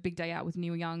 the Big Day Out with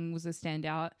Neil Young, was a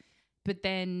standout. But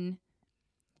then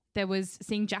there was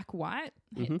seeing Jack White.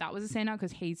 That was a standout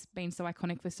because he's been so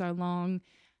iconic for so long.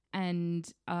 And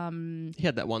he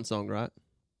had that one song, right?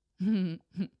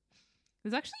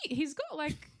 there's actually, he's got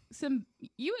like some,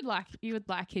 you would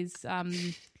like his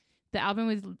the album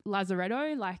with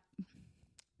Lazaretto, like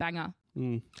banger.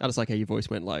 I just like how your voice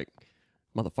went like,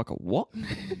 motherfucker, what?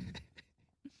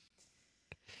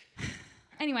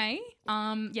 Anyway,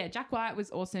 Jack White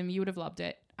was awesome. You would have loved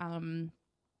it.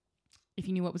 If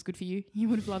you knew what was good for you, you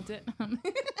would have loved it.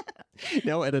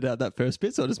 Now I'll edit out that first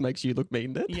bit so it just makes you look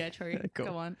mean then. Yeah, true. Yeah,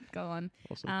 cool. Go on.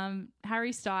 Awesome.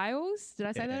 Harry Styles. Did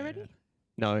I say that already?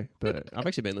 No, but I've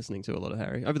actually been listening to a lot of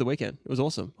Harry over the weekend. It was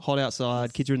awesome. Hot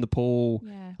outside, kids are in the pool.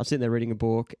 Yeah. I'm sitting there reading a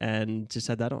book and just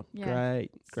had that on. Yeah.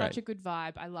 Great. Such a good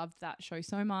vibe. I loved that show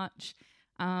so much.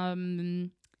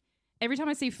 Every time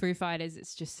I see Foo Fighters,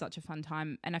 it's just such a fun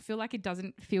time. And I feel like it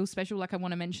doesn't feel special, like I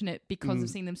want to mention it because I've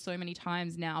seen them so many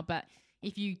times now. But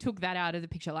if you took that out of the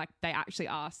picture, like they actually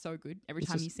are so good every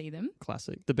time you see them.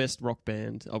 Classic. The best rock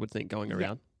band, I would think, going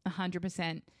around.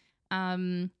 100%.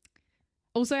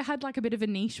 Also, I had like a bit of a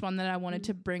niche one that I wanted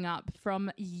to bring up from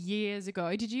years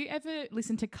ago. Did you ever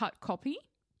listen to Cut Copy?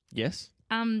 Yes.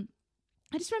 I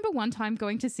just remember one time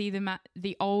going to see them at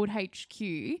the old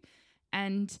HQ,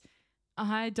 and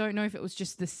I don't know if it was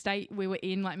just the state we were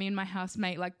in, like me and my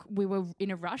housemate, like we were in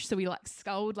a rush. So we like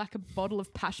sculled like a bottle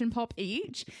of Passion Pop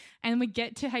each, and we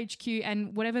get to HQ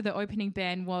and whatever the opening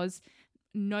band was,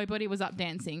 nobody was up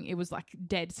dancing. It was like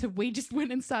dead. So we just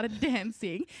went and started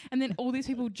dancing, and then all these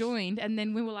people joined, and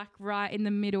then we were like right in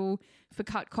the middle for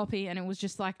Cut Copy, and it was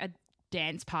just like a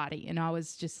dance party, and I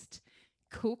was just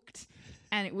cooked.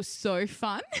 And it was so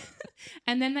fun.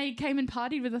 And then they came and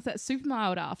partied with us at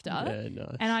Supermild after. Yeah,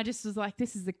 nice. And I just was like,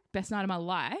 this is the best night of my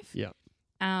life. Yeah.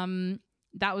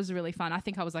 That was really fun. I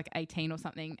think I was like 18 or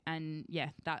something. And yeah,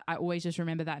 that I always just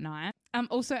remember that night.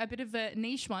 Also, a bit of a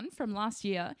niche one from last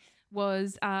year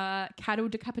was Cattle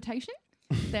Decapitation.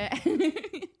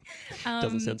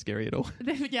 Doesn't sound scary at all.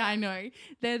 Yeah, I know.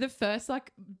 They're the first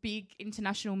like big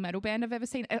international metal band I've ever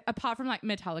seen, apart from like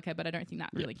Metallica, but I don't think that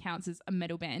really counts as a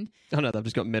metal band. Oh no, they've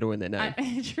just got metal in their name.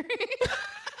 True.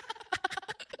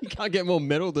 You can't get more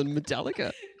metal than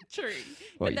Metallica. True.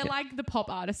 Well, but they're like the pop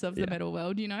artists of the metal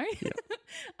world, you know?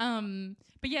 Yeah.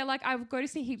 But yeah, like I would go to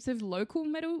see heaps of local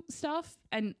metal stuff,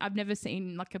 and I've never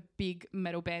seen like a big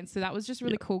metal band. So that was just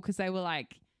really cool because they were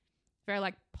like very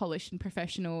like polished and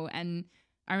professional. And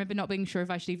I remember not being sure if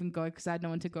I should even go because I had no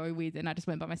one to go with, and I just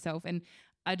went by myself, and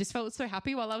I just felt so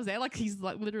happy while I was there. Like he's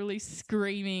like literally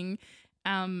screaming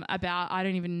about, I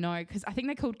don't even know, because I think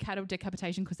they're called Cattle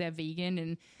Decapitation because they're vegan,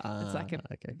 and it's like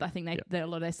I think a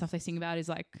lot of their stuff they sing about is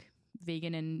like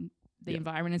vegan and the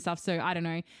environment and stuff. So I don't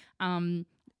know.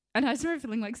 And I just remember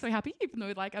feeling like so happy, even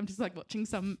though like I'm just like watching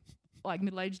some like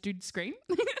middle-aged dude scream.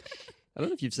 I don't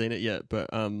know if you've seen it yet, but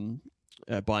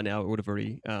by now it would have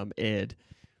already aired.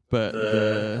 But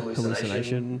the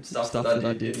hallucination stuff that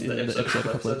I did in the episode a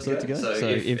couple episodes ago. So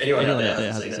if anyone out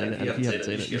there hasn't seen it, and if you haven't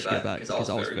seen it, you should go back because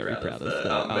I was very proud of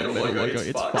the metal logo.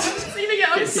 It's fun.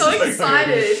 I'm so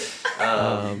excited.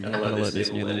 And I learned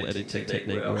this new little editing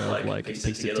technique where I've like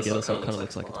pieced it together so it kind of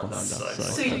looks like it's behind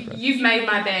us. So you've made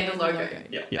my band a logo.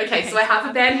 Yeah. Okay, so I have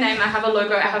a band name, I have a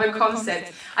logo, I have a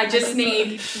concept. I just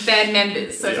need band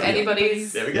members. So if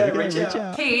anybody's reach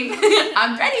out. keen,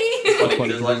 I'm ready. It's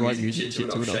funny because I like using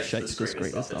shit to enough shapes to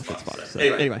screen and stuff. It's fun. So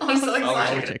anyway, I'm so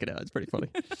excited. I'll check it out. It's pretty funny.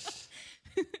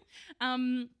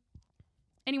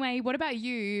 Anyway, what about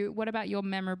you? What about your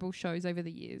memorable shows over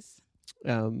the years?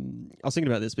 I was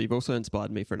thinking about this, but you've also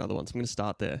inspired me for another one, so I'm going to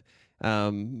start there.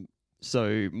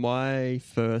 So my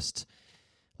first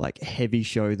like heavy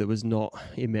show that was not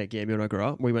in Mount Gambier when I grew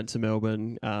up, we went to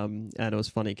Melbourne, and it was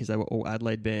funny because they were all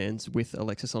Adelaide bands with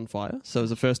Alexis on Fire. So it was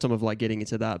the first time of like getting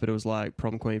into that, but it was like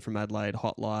Prom Queen from Adelaide,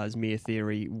 Hot Lies, Mere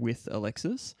Theory with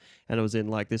Alexis, and it was in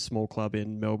like this small club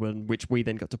in Melbourne, which we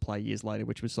then got to play years later,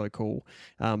 which was so cool.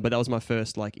 But that was my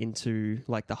first like into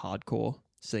like the hardcore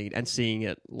scene, and seeing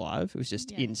it live, it was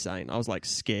just insane. I was like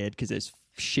scared because there's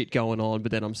shit going on,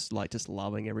 but then I'm like just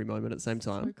loving every moment at the same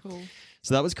time. So cool.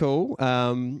 So that was cool.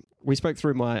 We spoke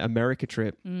through my America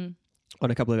trip on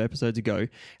a couple of episodes ago.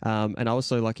 And I was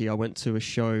so lucky I went to a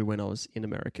show when I was in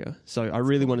America. So I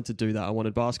really wanted to do that. I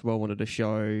wanted basketball, I wanted a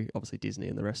show, obviously Disney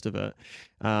and the rest of it.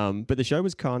 But the show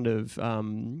was kind of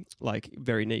like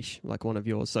very niche, like one of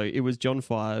yours. So it was John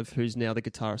Five, who's now the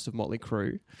guitarist of Motley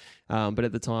Crue. But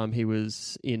at the time he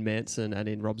was in Manson and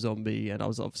in Rob Zombie, and I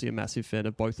was obviously a massive fan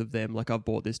of both of them. Like I've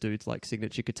bought this dude's like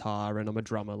signature guitar and I'm a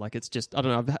drummer. Like it's just, I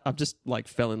don't know, I've just like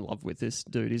fell in love with this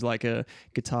dude. He's like a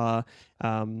guitar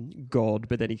god,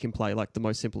 but then he can play like the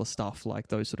most simplest stuff, like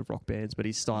those sort of rock bands, but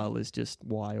his style is just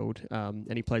wild.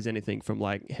 And he plays anything from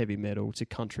like heavy metal to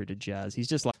country to jazz. He's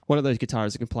just like one of those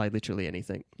guitarists that can play literally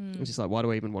anything. It's just like, why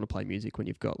do I even want to play music when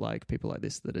you've got like people like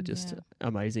this that are just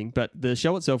amazing? But the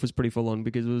show itself was pretty full on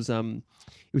because it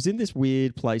was in this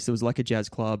weird place. There was like a jazz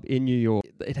club in New York.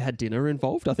 It had dinner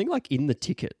involved. I think like in the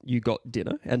ticket you got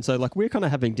dinner. And so like we're kind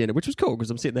of having dinner, which was cool because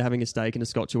I'm sitting there having a steak and a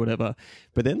scotch or whatever.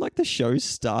 But then like the show's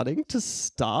starting to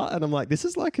start and I'm like, this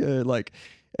is like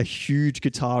a huge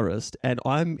guitarist and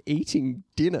I'm eating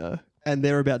dinner and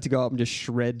they're about to go up and just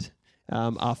shred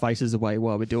our faces away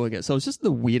while we're doing it. So it was just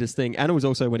the weirdest thing. And it was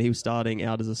also when he was starting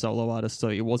out as a solo artist, so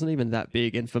it wasn't even that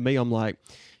big. And for me, I'm like,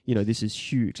 you know, this is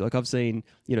huge. Like I've seen,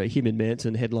 you know, him and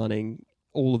Manson headlining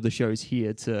all of the shows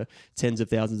here to tens of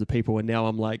thousands of people, and now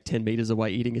I'm like 10 meters away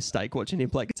eating a steak watching him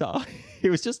play guitar. It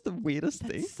was just the weirdest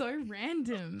thing. So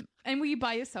random. And were you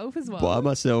by yourself as well? By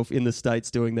myself in the States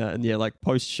doing that. And yeah, like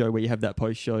post-show where you have that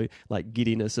post-show like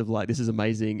giddiness of like, this is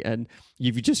amazing. And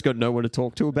you've just got no one to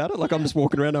talk to about it. Like I'm just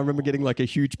walking around. I remember getting like a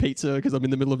huge pizza because I'm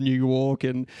in the middle of New York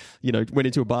and, you know, went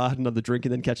into a bar, had another drink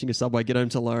and then catching a subway, get home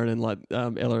to Lauren and like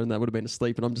Ella and that would have been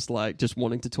asleep. And I'm just like, just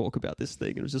wanting to talk about this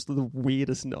thing. It was just the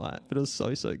weirdest night, but it was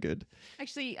so, so good.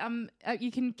 Actually,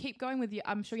 you can keep going with your,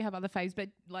 I'm sure you have other faves, but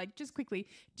like just quickly,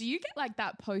 do you get like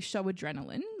that post-show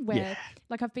adrenaline where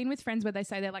like I've been with friends where they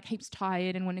say they're like heaps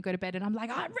tired and want to go to bed and I'm like,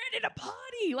 I'm ready to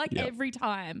party like every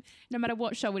time, no matter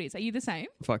what show it is. Are you the same?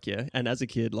 Fuck yeah. And as a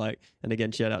kid, like, and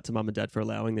again, shout out to mum and dad for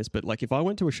allowing this, but like if I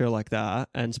went to a show like that,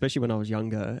 and especially when I was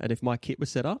younger, and if my kit was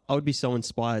set up, I would be so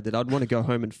inspired that I'd want to go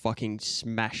home and fucking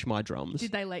smash my drums.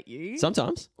 Did they let you?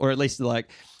 Sometimes. Or at least like...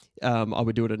 I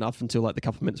would do it enough until like the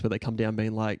couple of minutes where they come down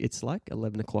being like, it's like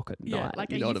 11 o'clock at night.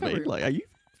 Like, you know what I mean? Like, are you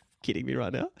kidding me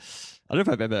right now? I don't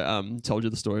know if I've ever told you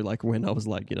the story, like when I was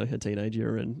like, you know, a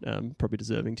teenager and probably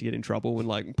deserving to get in trouble and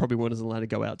like probably wasn't allowed to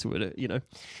go out to it, you know,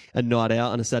 a night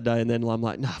out on a Saturday. And then I'm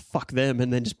like, nah, fuck them.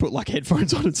 And then just put like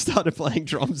headphones on and started playing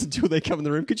drums until they come in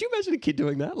the room. Could you imagine a kid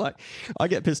doing that? Like I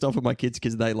get pissed off with my kids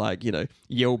because they like, you know,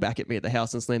 yell back at me at the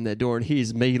house and slam their door. And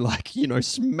here's me like, you know,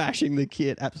 smashing the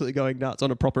kit, absolutely going nuts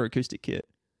on a proper acoustic kit.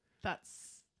 That's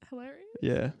hilarious.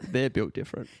 Yeah, they're built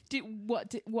different.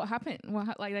 What happened?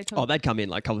 Like they told they'd come in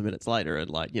like a couple of minutes later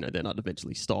and like, you know, then I'd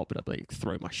eventually stop and I'd like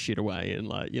throw my shit away and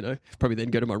like, you know, probably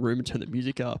then go to my room and turn the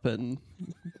music up and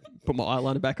put my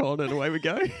eyeliner back on and away we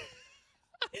go.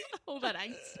 All that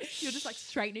angst. You're just like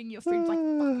straightening your fridge like,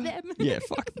 fuck them. Yeah,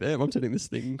 fuck them. I'm turning this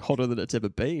thing hotter than it's ever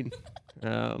been.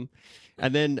 And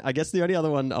then I guess the only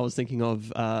other one I was thinking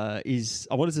of is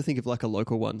I wanted to think of like a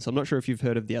local one. So I'm not sure if you've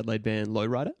heard of the Adelaide band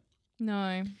Lowrider.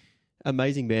 No.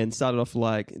 Amazing band. Started off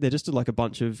like they're just like a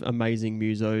bunch of amazing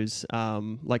musos.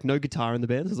 Like no guitar in the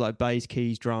band. There's like bass,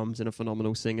 keys, drums, and a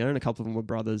phenomenal singer. And a couple of them were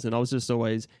brothers. And I was just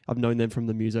always I've known them from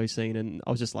the muso scene, and I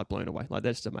was just like blown away. Like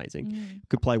they're just amazing.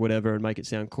 Could play whatever and make it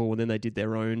sound cool. And then they did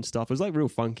their own stuff. It was like real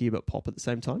funky but pop at the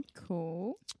same time.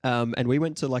 Cool. And we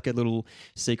went to like a little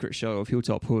secret show of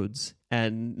Hilltop Hoods.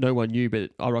 And no one knew,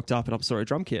 but I rocked up and I saw a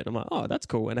drum kit. I'm like, oh, that's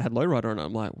cool. And I had Lowrider on it.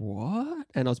 I'm like, what?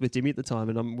 And I was with Dimmy at the time.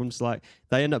 And I'm just like,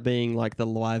 they end up being like the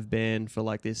live band for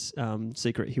like this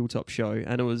secret Hilltop show.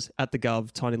 And it was at the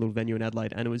Gov, tiny little venue in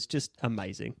Adelaide. And it was just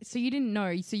amazing. So you didn't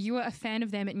know. So you were a fan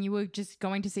of them and you were just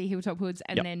going to see Hilltop Hoods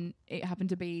and then it happened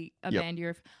to be a band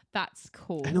that's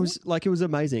cool. And it was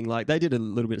amazing. Like they did a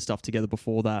little bit of stuff together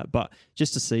before that. But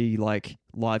just to see like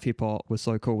live hip hop was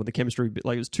so cool. And the chemistry,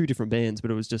 like it was two different bands,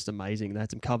 but it was just amazing. They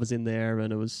had some covers in there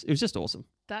and it was just awesome.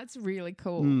 That's really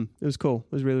cool. It was cool.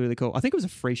 It was really, really cool. I think it was a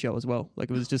free show as well.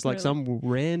 Like it was just like some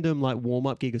random like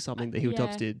warm-up gig or something that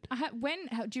Hilltops did. Do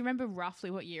you remember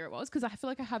roughly what year it was? Because I feel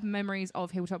like I have memories of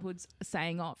Hilltop Hoods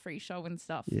saying, oh, free show and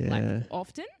stuff like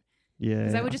often.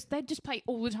 Yeah. Because they'd just play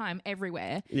all the time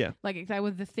everywhere. Yeah. Like they were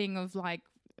the thing of like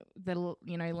the,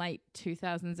 you know, late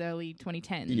 2000s, early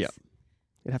 2010s. Yeah.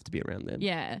 It'd have to be around then.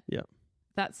 Yeah. Yeah.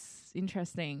 That's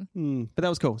interesting. But that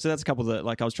was cool. So that's a couple that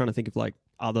like I was trying to think of like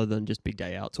other than just big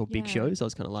day outs or big shows. I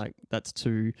was kind of like, that's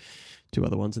two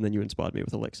other ones. And then you inspired me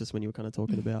with Alexis when you were kind of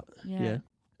talking about. Yeah.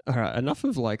 All right. Enough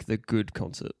of like the good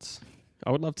concerts.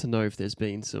 I would love to know if there's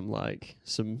been some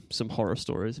horror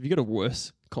stories. Have you got a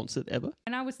worse concert ever?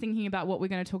 And I was thinking about what we're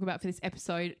going to talk about for this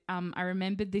episode. I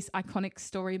remembered this iconic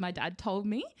story my dad told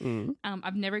me.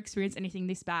 I've never experienced anything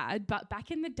this bad, but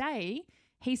back in the day,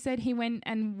 he said he went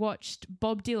and watched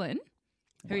Bob Dylan.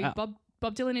 Wow.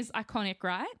 Bob Dylan is iconic,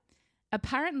 right?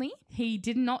 Apparently, he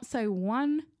did not say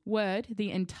one word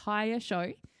the entire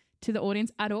show to the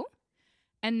audience at all.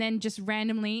 And then just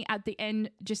randomly at the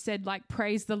end just said like,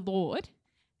 praise the Lord,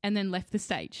 and then left the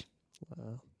stage.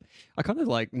 Wow. I kind of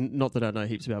like, not that I know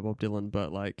heaps about Bob Dylan,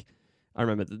 but like I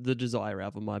remember the Desire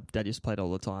album my dad used to play it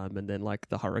all the time, and then like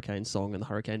the Hurricane song and the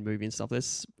Hurricane movie and stuff.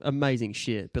 There's amazing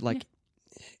shit. But like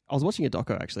I was watching a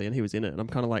doco actually and he was in it, and I'm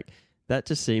kind of like, that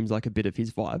just seems like a bit of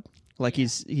his vibe. Like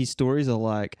his stories are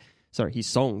like, his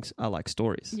songs are like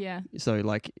stories. Yeah. So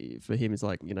like for him, it's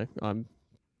like,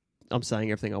 I'm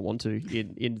saying everything I want to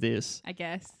in this. I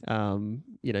guess.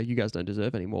 You guys don't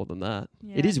deserve any more than that.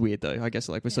 Yeah. It is weird though. I guess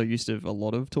like we're so used to a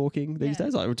lot of talking these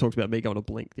days. Like we talked about me going to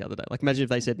Blink the other day. Like imagine if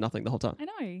they said nothing the whole time. I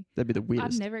know. That'd be the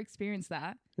weirdest. I've never experienced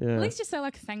that. Yeah. At least just say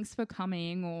like, thanks for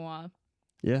coming, or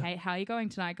hey, how are you going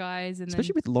tonight, guys? And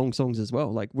especially with long songs as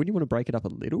well. Like wouldn't you want to break it up a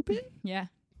little bit? Yeah.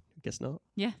 I guess not.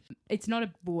 Yeah. It's not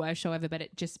a worst show ever,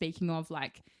 but just speaking of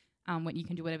like, when you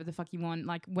can do whatever the fuck you want.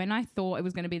 Like when I thought it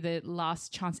was going to be the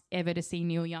last chance ever to see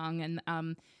Neil Young,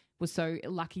 and was so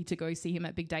lucky to go see him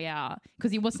at Big Day Out,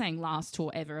 because he was saying last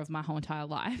tour ever of my whole entire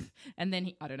life. And then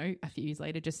he, I don't know, a few years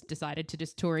later just decided to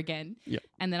just tour again. Yeah.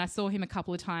 And then I saw him a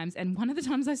couple of times, and one of the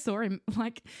times I saw him,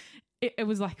 like it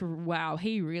was like, wow,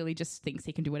 he really just thinks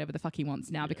he can do whatever the fuck he wants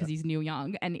now because he's Neil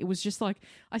Young. And it was just like,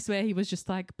 I swear he was just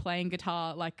like playing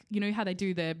guitar, like, you know how they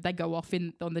go off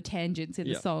on the tangents in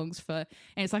the songs and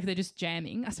it's like they're just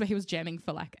jamming. I swear he was jamming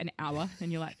for like an hour,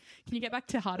 and you're like, can you get back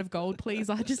to Heart of Gold,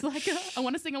 please? I just like, I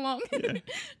want to sing along. Yeah.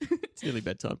 It's nearly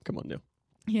bedtime. Come on, Neil.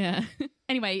 Yeah.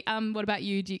 Anyway, what about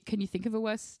you? Can you think of a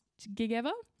worse gig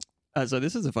ever? So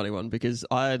this is a funny one because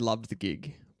I loved the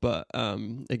gig. But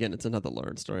again, it's another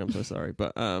Lauren story. I'm so sorry.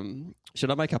 But should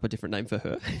I make up a different name for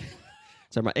her?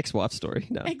 So my ex-wife's story.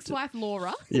 No. Ex-wife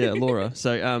Laura. Yeah, Laura.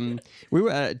 So we were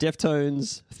at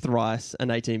Deftones, Thrice, and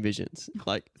 18 Visions.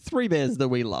 Like 3 bands that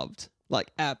we loved.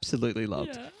 Like absolutely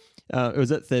loved. Yeah. It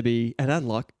was at Thebby, and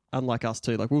unlike us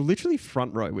too, like we were literally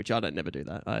front row, which I don't never do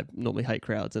that. I normally hate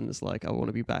crowds, and it's like I want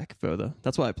to be back further.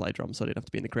 That's why I play drums, so I didn't have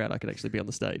to be in the crowd. I could actually be on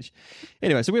the stage.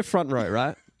 Anyway, so we're front row,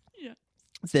 right?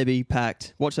 Thebby,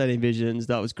 packed, watched 18 Visions,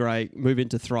 that was great. Move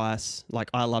into Thrice, like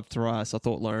I loved Thrice, I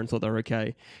thought Lauren thought they were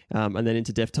okay. And then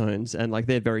into Deftones, and like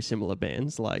they're very similar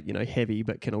bands, like, heavy,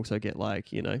 but can also get like,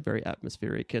 very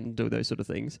atmospheric and do those sort of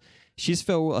things. She's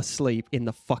fell asleep in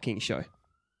the fucking show.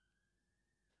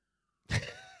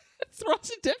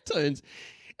 Thrice and Deftones,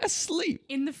 asleep.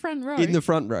 In the front row? In the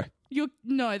front row.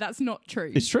 No, that's not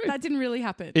true. It's true. That didn't really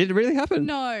happen. It really happened.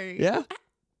 No. Yeah.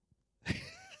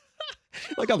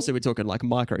 Like obviously we're talking like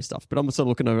micro stuff, but I'm sort of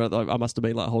looking over. I must have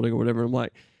been like holding or whatever. I'm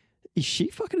like, is she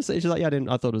fucking asleep? She's like, yeah,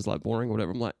 I thought it was like boring or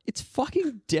whatever. I'm like, it's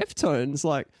fucking Deftones.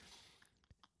 Like,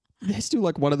 they're still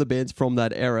like one of the bands from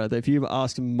that era that if you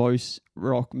ask most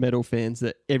rock metal fans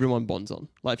that everyone bonds on.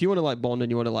 Like if you want to like bond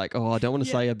and you want to like, I don't want to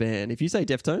say a band. If you say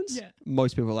Deftones,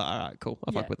 most people are like, all right, cool.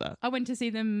 I fuck with that. I went to see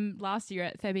them last year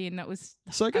at Thebby, and that was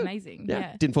so good. Amazing.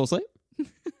 Yeah. Didn't fall asleep?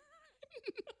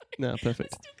 No,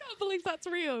 perfect. I still can't believe that's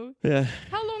real. Yeah.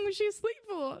 How long was she asleep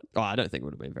for? Oh, I don't think it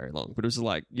would have been very long, but it was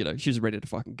like, she was ready to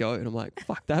fucking go. And I'm like,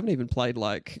 fuck, they haven't even played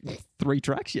like 3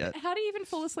 tracks yet. How do you even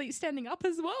fall asleep standing up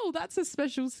as well? That's a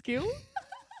special skill.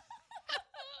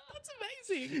 That's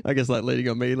amazing. I guess like leaning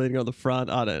on me, leaning on the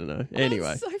front. I don't know. Anyway.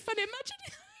 That's so funny. Imagine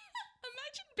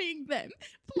being them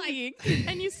playing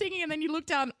and you're singing and then you look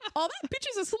down, that bitch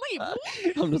is asleep.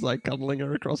 I'm just like cuddling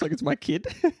her across like it's my kid.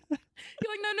 You're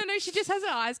like, no, she just has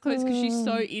her eyes closed because she's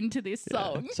so into this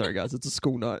song. Yeah. Sorry guys, it's a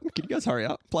school night. Can you guys hurry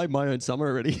up? Play My Own Summer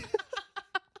already.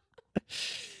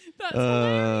 That's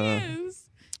hilarious.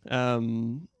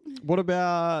 What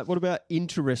about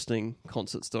interesting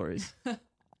concert stories?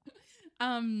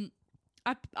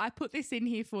 I put this in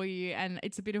here for you, and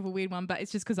it's a bit of a weird one, but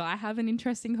it's just because I have an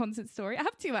interesting concert story. I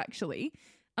have 2 actually.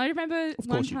 I remember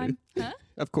one time. Huh?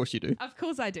 Of course you do. Of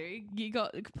course I do. You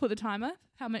put the timer.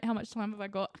 How much time have I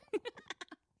got?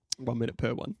 1 minute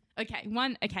per one. Okay,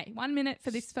 1 minute for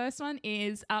this first one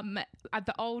is at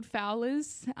the old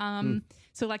Fowlers.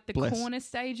 So like the corner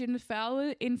stage in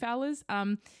Fowlers.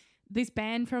 This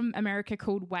band from America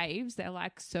called Waves. They're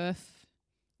like surf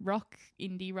rock,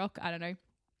 indie rock. I don't know.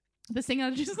 The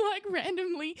singer just like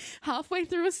randomly halfway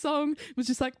through a song was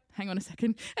just like, hang on a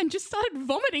second, and just started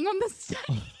vomiting on the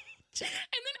stage. And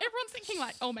then everyone's thinking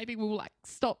like, oh, maybe we'll like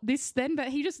stop this then. But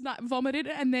he just like vomited,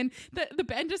 and then the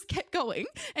band just kept going,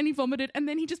 and he vomited, and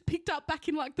then he just picked up back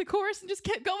in like the chorus and just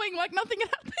kept going like nothing had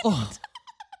happened. Oh.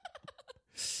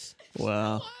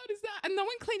 Wow. How wild is that? And no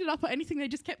one cleaned it up or anything. They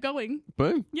just kept going.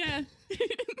 Boom. Yeah.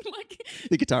 Like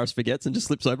The guitarist forgets and just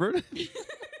slips over it.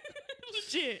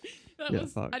 legit.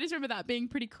 Fuck. I just remember that being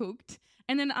pretty cooked.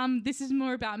 And then this is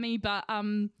more about me, but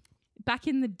back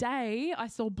in the day, I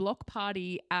saw Block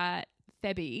Party at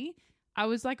Thebby. I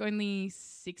was like only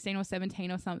 16 or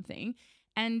 17 or something.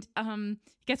 And it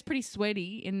gets pretty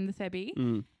sweaty in the Thebby.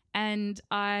 Mm. And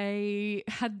I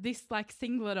had this like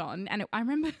singlet on, and I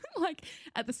remember like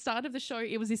at the start of the show,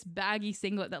 it was this baggy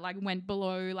singlet that like went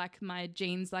below like my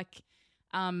jeans, like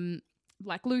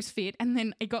loose fit, and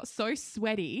then it got so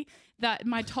sweaty that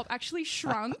my top actually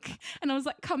shrunk, and I was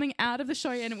like coming out of the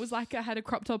show, and it was like I had a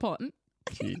crop top on.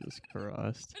 Jesus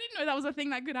Christ. I didn't know that was a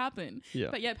thing that could happen. Yeah.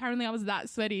 But yeah, apparently I was that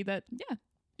sweaty that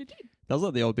it did. That was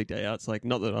like the old big day out. It's like,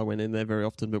 not that I went in there very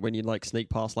often, but when you like sneak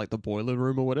past like the boiler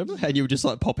room or whatever, and you would just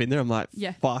like pop in there, I'm like,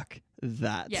 Yeah. fuck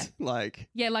that. Yeah. Like,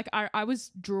 Yeah, like I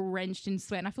was drenched in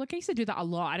sweat, and I feel like I used to do that a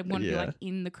lot. I didn't want to be Yeah. like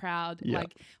in the crowd. Yeah.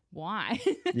 Like, why?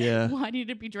 Yeah. Why do you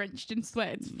need to be drenched in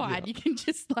sweat? It's fine. Yeah. You can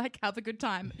just like have a good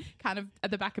time, kind of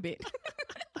at the back a bit.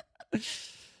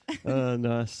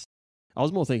 Nice. I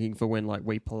was more thinking for when like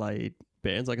we played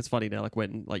bands. Like, it's funny now, like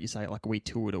when, like you say, like we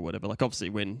toured or whatever. Like, obviously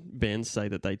when bands say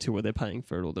that they tour, they're paying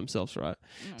for it all themselves, right?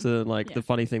 So then, like, Yeah. the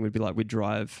funny thing would be like we'd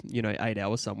drive, 8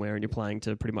 hours somewhere, and you're playing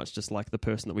to pretty much just like the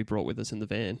person that we brought with us in the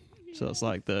van. So it's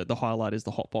like the highlight is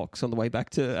the hot box on the way back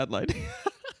to Adelaide.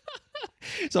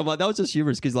 So I'm like, that was just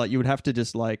humorous because like you would have to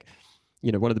just like,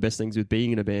 one of the best things with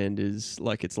being in a band is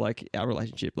like, it's like our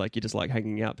relationship. Like, you're just like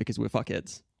hanging out because we're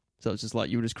fuckheads. So it's just like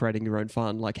you were just creating your own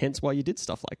fun, like hence why you did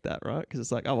stuff like that, right? Because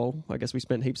it's like, oh, well, I guess we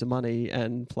spent heaps of money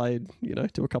and played,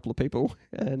 to a couple of people,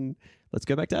 and let's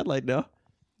go back to Adelaide now.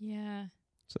 Yeah.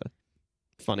 So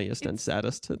funniest and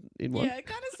saddest in one. Yeah,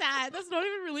 kind of sad. That's not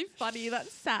even really funny.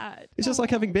 That's sad. It's just like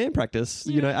having band practice,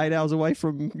 Yeah. 8 hours away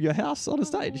from your house on a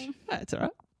stage. Aw. Ah, it's all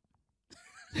right.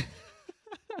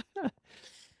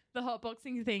 The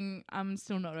hotboxing thing, I'm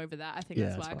still not over that. I think Yeah,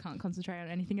 that's it's why I fine. can't concentrate on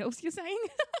anything else you're saying.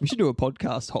 We should do a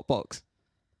podcast, Hotbox.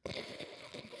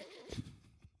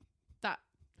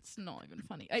 That's not even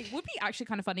funny. It would be actually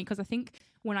kind of funny because I think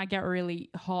when I get really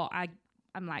hot,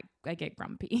 I'm like, I get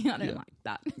grumpy. I don't Yeah. like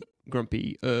that.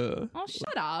 Grumpy. Oh,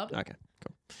 shut up. Okay,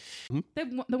 cool.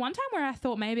 The one time where I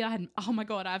thought maybe oh my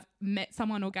God, I've met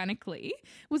someone organically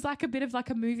was like a bit of like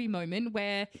a movie moment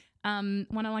where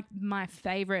one of like my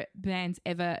favorite bands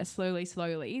ever,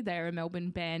 Slowly, they're a Melbourne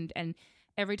band, and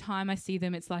every time I see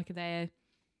them, it's like they're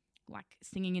like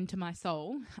singing into my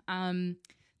soul.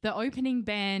 The opening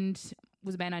band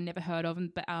was a band I never heard of,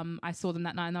 but I saw them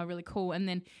that night and they were really cool. And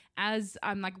then as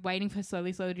I'm like waiting for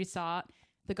Slowly to start,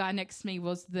 the guy next to me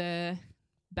was the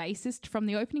bassist from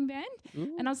the opening band.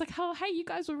 Ooh. And I was like, oh, hey, you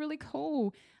guys were really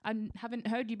cool. I haven't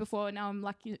heard you before. And now I'm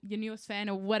like your newest fan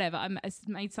or whatever. I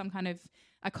made some kind of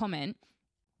a comment.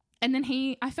 And then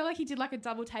I felt like he did like a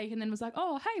double take and then was like,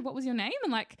 oh, hey, what was your name?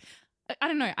 And like, I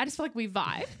don't know. I just felt like we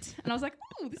vibed. And I was like,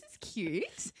 oh, this is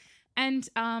cute. And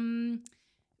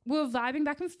we were vibing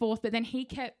back and forth. But then he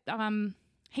kept,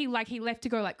 he left to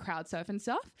go like crowd surf and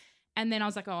stuff. And then I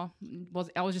was like, I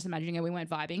was just imagining it. We weren't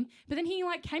vibing. But then he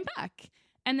like came back.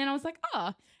 And then I was like,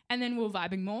 oh. And then we were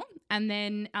vibing more. And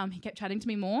then he kept chatting to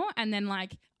me more. And then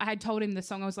like I had told him the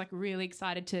song I was like really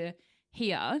excited to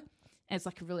hear. It's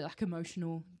like a really like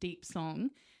emotional, deep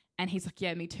song. And he's like,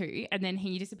 yeah, me too. And then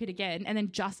he disappeared again. And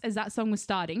then just as that song was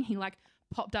starting, he like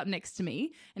popped up next to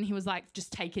me and he was like,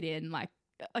 just take it in. Like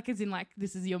as in like,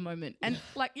 this is your moment. And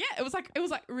like, yeah, it was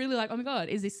like really like, oh my God,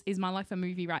 is my life a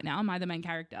movie right now? Am I the main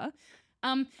character?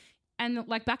 And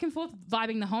like back and forth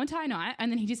vibing the whole entire night.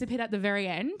 And then he disappeared at the very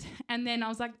end. And then I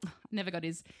was like, never got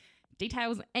his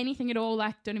details, anything at all.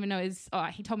 Like, don't even know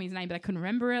he told me his name, but I couldn't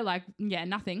remember it. Like, yeah,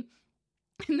 nothing.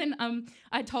 And then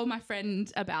I told my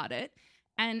friend about it.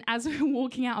 And as we were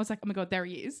walking out, I was like, oh my God, there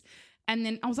he is. And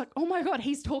then I was like, oh my God,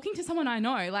 he's talking to someone I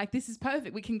know. Like, this is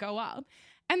perfect. We can go up.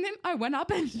 And then I went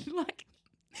up and like,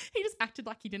 he just acted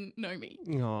like he didn't know me.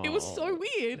 Aww. It was so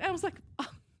weird. And I was like, oh.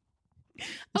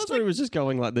 The story was just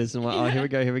going like this, and like, oh,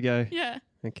 here we go. Yeah.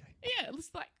 Okay. Yeah, it was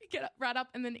like get up, right up,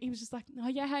 and then he was just like, oh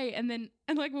yeah, hey, and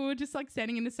like we were just like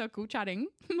standing in a circle chatting,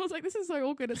 and I was like, this is so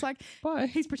awkward. It's like, Bye.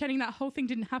 He's pretending that whole thing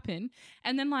didn't happen,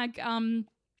 and then like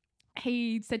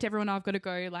he said to everyone, I've got to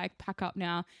go, like pack up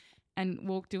now, and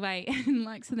walked away, and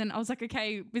like so then I was like,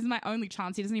 okay, this is my only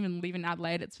chance. He doesn't even live in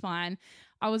Adelaide. It's fine.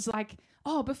 I was like,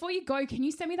 oh, before you go, can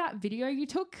you send me that video you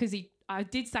took? Because I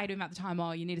did say to him at the time,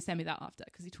 oh, you need to send me that after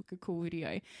because he took a cool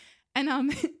video. And I'm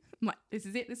like, this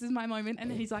is it. This is my moment.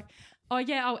 And then he's like, oh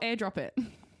yeah, I'll airdrop it.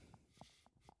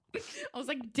 I was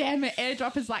like, damn it,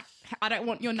 airdrop is like, I don't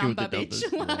want your number, bitch.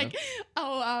 Like,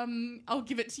 I'll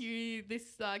give it to you this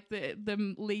like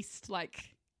the least like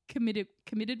committed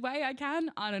way I can.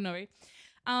 I don't know.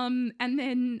 And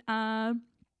then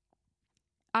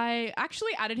I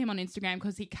actually added him on Instagram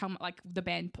because the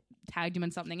band tagged him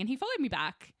on something and he followed me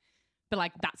back. But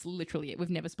like, that's literally it. We've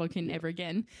never spoken ever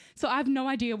again. So I have no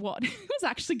idea what was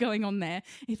actually going on there,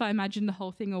 if I imagined the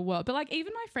whole thing or what. But like,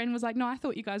 even my friend was like, no, I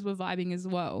thought you guys were vibing as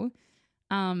well.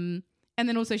 And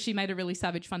then also she made a really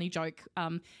savage, funny joke.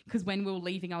 Because when we were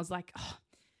leaving, I was like, oh,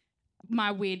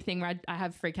 my weird thing where I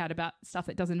have freak out about stuff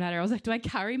that doesn't matter. I was like, do I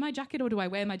carry my jacket or do I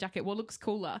wear my jacket? What looks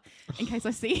cooler in case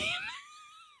I see him?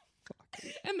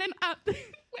 And then when we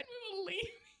were leaving,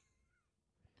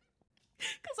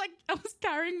 because like I was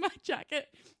carrying my jacket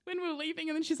when we were leaving,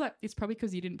 and then she's like, "It's probably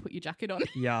because you didn't put your jacket on."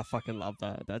 Yeah, I fucking love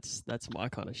that. That's my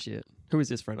kind of shit. Who is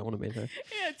this friend? I want to meet her.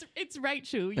 Yeah, it's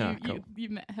Rachel. Cool. You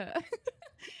met her.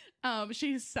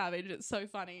 She's savage. It's so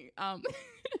funny.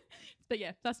 But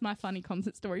yeah, that's my funny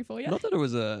concert story for you. Not that it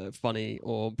was a funny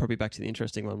or probably back to the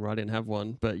interesting one where I didn't have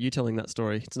one, but you telling that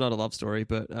story, it's not a love story,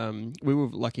 but we were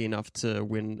lucky enough to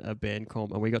win a band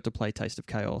comp and we got to play Taste of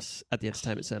Chaos at the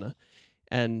Entertainment Centre.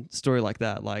 And story like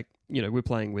that, like, you know, we're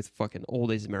playing with fucking all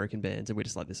these American bands and we're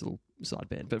just like this little side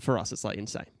band. But for us, it's like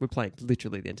insane. We're playing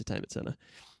literally the Entertainment Centre.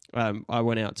 I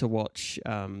went out to watch, I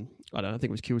don't know, I think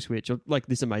it was Kill Switch or like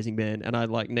this amazing band. And I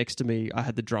like next to me, I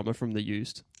had the drummer from The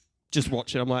Used. Just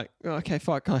watch it. I'm like, oh, okay,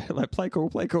 fuck. Like, play cool.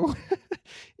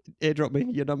 Airdrop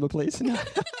me your number, please. Yeah,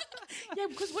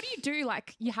 because what do you do?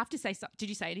 Like, you have to say something. Did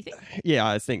you say anything? Yeah,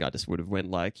 I think I just would have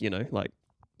went like, you know, like,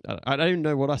 I don't even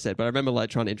know what I said, but I remember like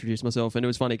trying to introduce myself, and it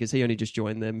was funny because he only just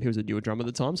joined them. He was a newer drummer at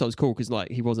the time, so it was cool because like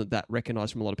he wasn't that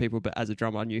recognized from a lot of people, but as a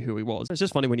drummer, I knew who he was. It's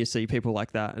just funny when you see people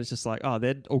like that, and it's just like, oh,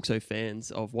 they're also fans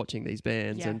of watching these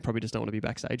bands, and probably just don't want to be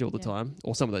backstage all the time.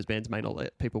 Or some of those bands may not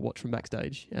let people watch from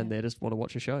backstage, and they just want to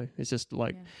watch a show. It's just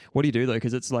like, what do you do though?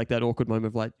 Because it's like that awkward moment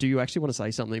of like, do you actually want to say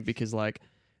something? Because like,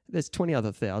 there's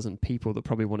 20,000 people that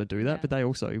probably want to do that, but they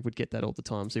also would get that all the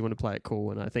time. So you want to play it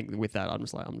cool. And I think with that, I'm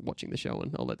just like, I'm watching the show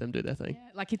and I'll let them do their thing. Yeah,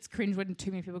 like it's cringe when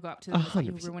too many people go up to them.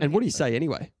 100%. And what do you say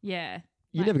anyway? Yeah.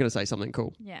 You're never going to say something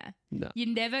cool. Yeah. No.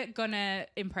 You're never going to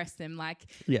impress them. Like,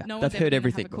 no they've one's heard ever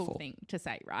everything have a cool before. thing to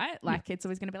say, right? Like, it's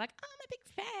always going to be like, oh, I'm a big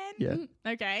fan.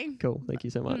 Yeah. Okay. Cool. Thank you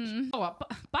so much. Oh,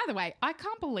 by the way, I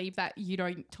can't believe that you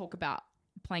don't talk about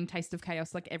playing Taste of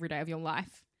Chaos like every day of your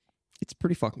life. It's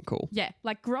pretty fucking cool. Yeah.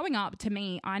 Like growing up, to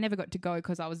me, I never got to go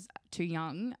because I was too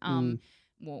young.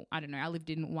 Well, I don't know. I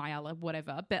lived in Whyalla,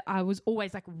 whatever. But I was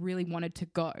always like really wanted to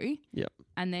go. Yep.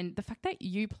 And then the fact that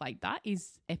you played that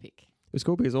is epic. It was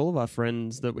cool because all of our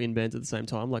friends that were in bands at the same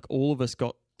time, like all of us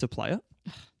got to play it.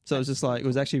 So it was just like, it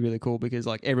was actually really cool because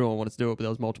like everyone wanted to do it, but there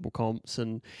was multiple comps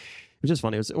and it was just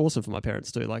funny. It was awesome for my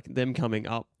parents too. Like them coming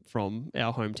up from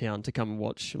our hometown to come and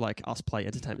watch like us play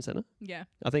Entertainment Centre. Yeah.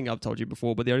 I think I've told you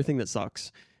before, but the only thing that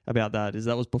sucks about that is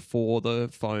that was before the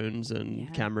phones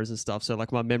and cameras and stuff. So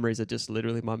like my memories are just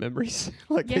literally my memories.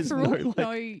 Like yeah, there's for no, all like,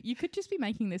 no, you could just be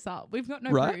making this up. We've got no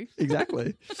right? proof.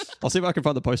 Exactly. I'll see if I can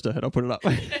find the poster and I'll put it up.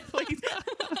 Please.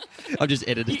 I've just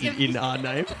edited it in our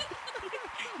name.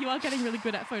 You are getting really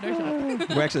good at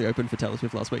Photoshop. We're actually open for Taylor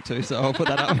Swift last week too, so I'll put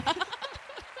that up.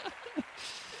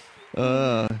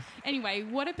 Anyway,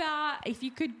 what about if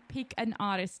you could pick an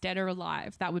artist, dead or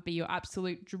alive, that would be your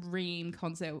absolute dream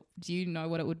concert? Do you know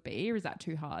what it would be, or is that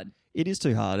too hard? It is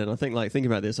too hard, and I think like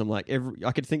thinking about this, I'm like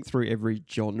I could think through every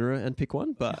genre and pick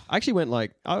one, but I actually went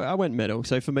like I went metal.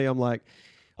 So for me, I'm like,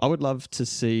 I would love to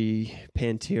see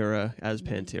Pantera as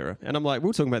Pantera, and I'm like, we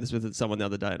were talking about this with someone the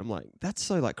other day, and I'm like, that's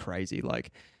so like crazy, like.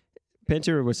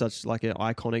 Pantera was such like an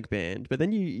iconic band, but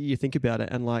then you think about it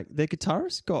and like their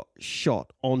guitarist got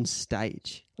shot on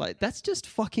stage. Like that's just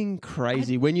fucking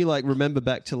crazy when you like remember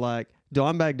back to like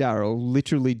Dimebag Darrell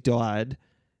literally died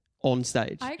on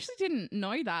stage. I actually didn't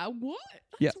know that. What?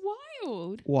 That's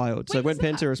wild. Wild. So when was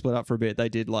that? Pantera split up for a bit, they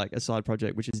did like a side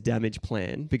project which is Damage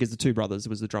Plan because the two brothers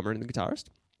was the drummer and the guitarist.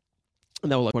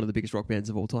 And they were like one of the biggest rock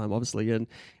bands of all time, obviously. And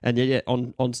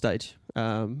on stage,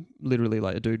 literally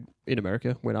like a dude in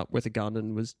America went up with a gun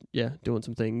and was, doing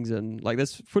some things. And like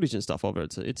there's footage and stuff of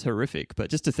it. It's horrific.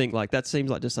 But just to think like that seems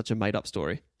like just such a made up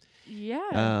story.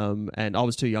 Yeah. And I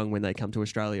was too young when they come to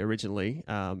Australia originally.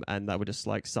 And they were just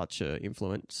like such an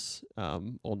influence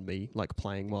on me, like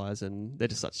playing wise. And they're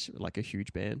just such like a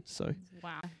huge band. So,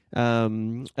 wow.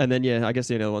 And then, yeah, I guess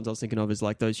the other ones I was thinking of is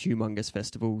like those humongous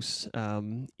festivals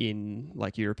in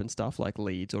like Europe and stuff, like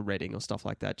Leeds or Reading or stuff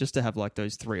like that, just to have like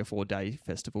those 3 or 4 day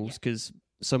festivals, because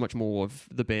so much more of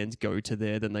the bands go to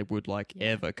there than they would like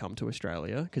ever come to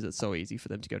Australia, because it's so easy for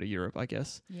them to go to Europe, I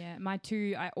guess. Yeah, my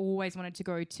two, I always wanted to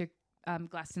go to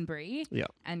Glastonbury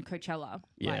and Coachella.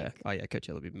 Yeah. Like, Oh, yeah,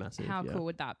 Coachella would be massive. how cool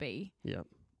would that be? Yeah.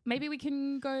 Maybe we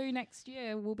can go next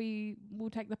year. We'll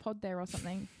take the pod there or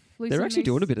something. Lucy They're actually Moose.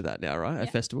 doing a bit of that now, right?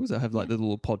 At festivals, they have like the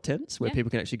little pod tents where Yeah.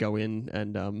 people can actually go in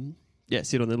and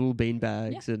sit on the little bean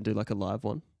bags and do like a live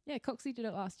one. Yeah, Coxie did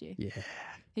it last year. Yeah.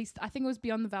 I think it was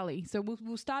Beyond the Valley. So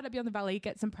we'll start at Beyond the Valley,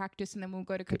 get some practice, and then we'll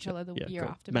go to Coachella the year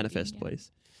cool. after. Manifest, maybe.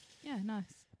 please. Yeah,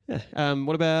 nice. Yeah.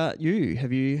 What about you?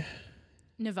 Have you?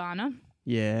 Nirvana.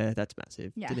 Yeah, that's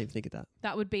massive. Yeah. Didn't even think of that.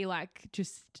 That would be like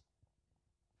just,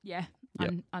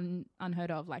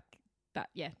 unheard of. Like that,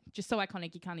 just so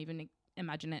iconic you can't even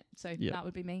imagine it. So that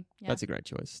would be me. Yeah. That's a great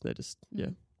choice. They're just,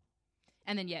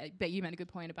 And then, but you made a good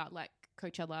point about like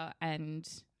Coachella and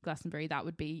Glastonbury. That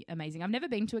would be amazing. I've never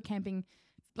been to a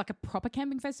proper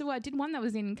camping festival. I did one that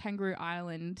was in Kangaroo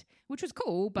Island, which was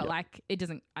cool, but I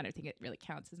don't think it really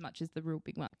counts as much as the real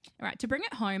big one. All right, to bring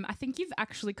it home, I think you've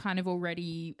actually kind of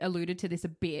already alluded to this a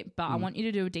bit, but I want you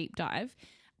to do a deep dive.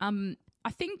 I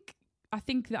think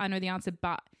that I know the answer,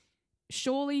 but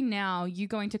surely now you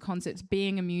going to concerts,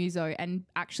 being a muso and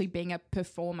actually being a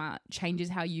performer changes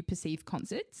how you perceive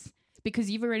concerts,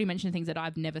 because you've already mentioned things that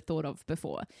I've never thought of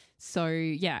before. So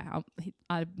yeah,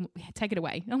 I take it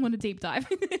away. I want a deep dive.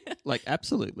 Like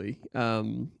absolutely,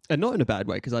 and not in a bad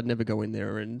way, because I'd never go in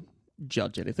there and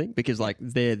judge anything, because like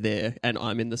they're there and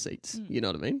I'm in the seats. You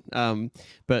know what I mean?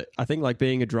 But I think like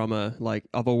being a drummer, like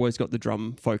I've always got the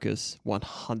drum focus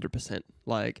 100%,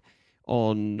 like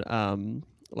on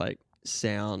like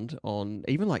sound, on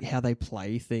even like how they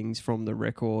play things from the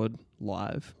record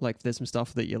live. Like there's some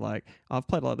stuff that you're like, I've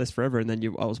played like this forever, and then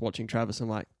I was watching Travis and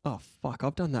I'm like, oh fuck,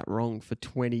 I've done that wrong for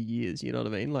 20 years. You know what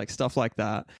I mean? Like stuff like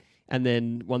that. And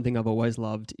then one thing I've always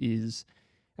loved is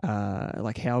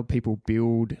like how people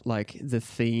build like the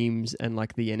themes and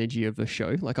like the energy of the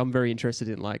show. Like I'm very interested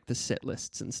in like the set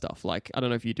lists and stuff. Like I don't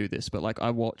know if you do this, but like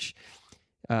I watch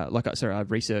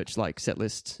I've researched like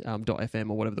setlist.fm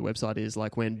or whatever the website is,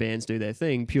 like when bands do their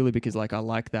thing, purely because like I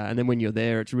like that. And then when you're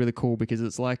there, it's really cool because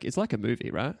it's like a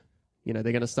movie, right? You know,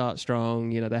 they're going to start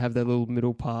strong, you know, they have their little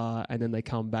middle part and then they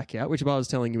come back out, which I was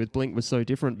telling you with Blink was so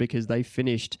different because they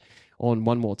finished on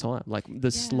One More Time, like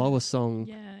the slowest song.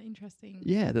 Yeah, interesting.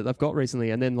 Yeah, that they've got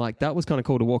recently. And then like that was kind of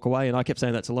cool to walk away, and I kept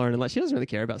saying that to Lauren, and like she doesn't really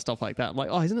care about stuff like that. I'm like,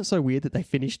 oh, isn't it so weird that they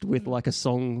finished with like a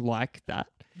song like that?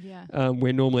 Yeah.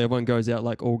 Where normally everyone goes out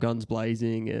like all guns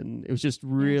blazing, and it was just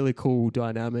really cool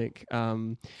dynamic.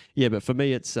 But for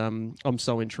me, it's I'm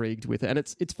so intrigued with it, and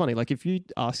it's funny. Like if you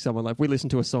ask someone, like we listen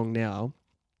to a song now,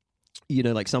 you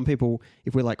know, like some people,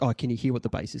 if we're like, oh, can you hear what the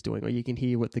bass is doing, or you can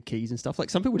hear what the keys and stuff, like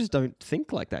some people just don't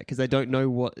think like that because they don't know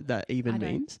what that even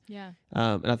means. Yeah.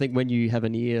 And I think when you have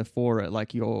an ear for it,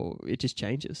 like it just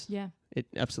changes. Yeah. It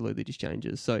absolutely just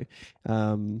changes. So,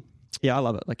 yeah, I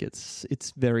love it. Like it's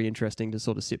very interesting to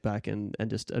sort of sit back and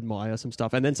just admire some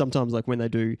stuff. And then sometimes like when they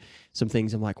do some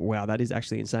things, I'm like, wow, that is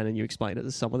actually insane. And you explain it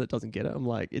to someone that doesn't get it. I'm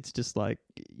like, it's just like,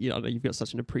 you know, you've got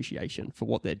such an appreciation for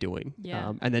what they're doing.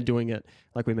 Yeah. And then doing it,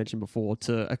 like we mentioned before,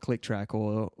 to a click track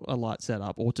or a light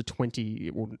setup, or to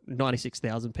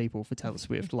 96,000 people for Taylor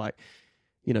Swift. Like,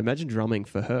 you know, imagine drumming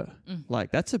for her.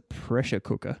 Like that's a pressure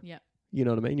cooker. Yeah. You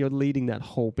know what I mean? You're leading that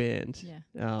whole band.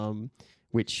 Yeah.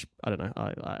 Which I don't know.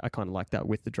 I kind of like that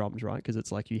with the drums, right? Because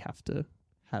it's like you have to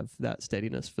have that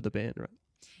steadiness for the band,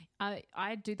 right?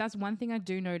 I do. That's one thing I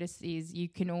do notice is you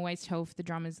can always tell if the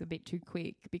drummer's a bit too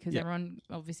quick because everyone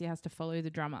obviously has to follow the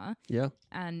drummer. Yeah.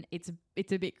 And it's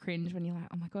a bit cringe when you're like,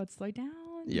 oh my God, slow down.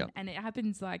 Yeah. And it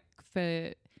happens like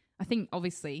I think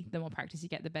obviously the more practice you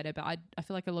get, the better. But I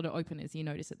feel like a lot of openers, you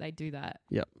notice that they do that.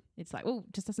 Yeah. It's like, oh,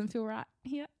 just doesn't feel right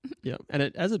here. Yeah.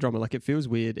 And as a drummer, like it feels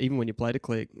weird. Even when you play the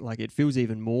click, like it feels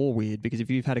even more weird because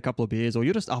if you've had a couple of beers or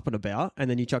you're just up and about and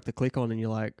then you chuck the click on and you're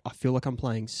like, I feel like I'm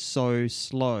playing so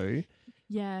slow.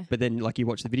 Yeah. But then like you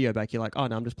watch the video back, you're like, oh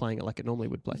no, I'm just playing it like it normally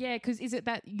would play. Yeah, because is it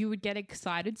that you would get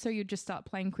excited so you'd just start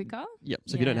playing quicker? Yep.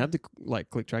 So if you don't have the like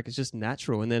click track, it's just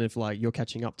natural. And then if like you're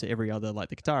catching up to every other, like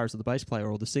the guitarist or the bass player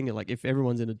or the singer, like if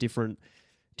everyone's in a different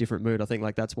mood, I think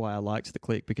like that's why I liked the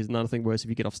click, because another thing worse if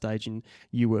you get off stage and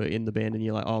you were in the band and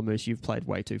you're like, oh Moose, you've played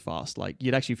way too fast. Like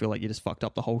you'd actually feel like you just fucked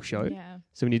up the whole show. Yeah.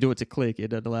 So when you do it to click,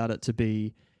 it allowed it to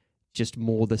be just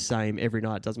more the same every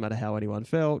night. It doesn't matter how anyone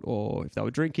felt or if they were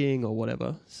drinking or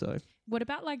whatever. So what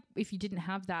about like if you didn't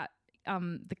have that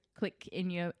the click in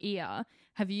your ear,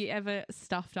 have you ever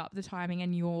stuffed up the timing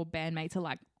and your bandmates are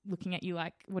like, looking at you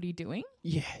like, what are you doing?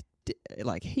 Yeah,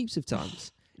 like heaps of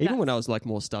times. Even when I was like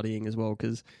more studying as well,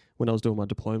 because when I was doing my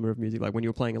diploma of music, like when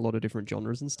you're playing a lot of different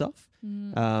genres and stuff,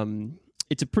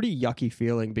 it's a pretty yucky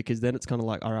feling, because then it's kind of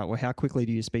like, all right, well, how quickly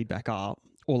do you speed back up?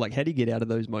 Or like, how do you get out of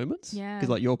those moments? Yeah. Because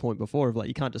like your point before of like,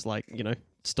 you can't just like,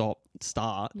 stop,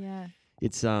 start. Yeah.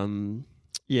 It's,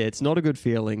 it's not a good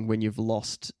feeling when you've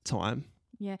lost time.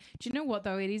 Yeah. Do you know what,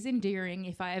 though? It is endearing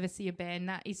if I ever see a band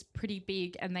that is pretty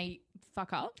big and they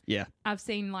fuck up. Yeah. I've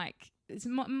seen like, it's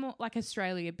more like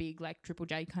Australia big, like Triple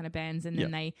J kind of bands, and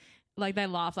then they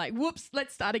laugh like, whoops,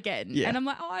 let's start again. Yeah. And I'm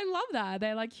like, oh, I love that.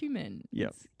 They're like human. Yeah.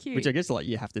 It's cute. Which I guess like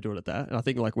you have to do it at that. And I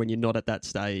think like when you're not at that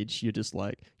stage, you're just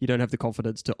like, you don't have the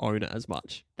confidence to own it as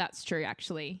much. That's true,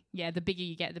 actually. Yeah, the bigger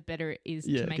you get, the better it is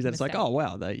to Yeah, make because a it's like, mistake. oh,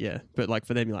 wow. But like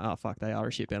for them, you're like, oh, fuck, they are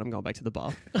a shit band. I'm going back to the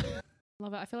bar.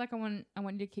 Love it. I feel like I want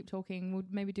you to keep talking. We'll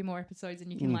maybe do more episodes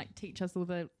and you can like teach us all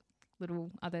the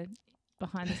little other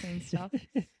behind the scenes stuff.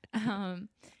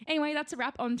 Anyway, that's a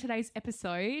wrap on today's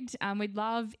episode. We'd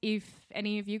love if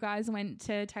any of you guys went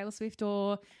to Taylor Swift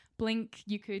or Blink.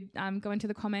 You could go into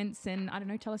the comments and, I don't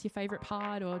know, tell us your favorite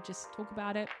part or just talk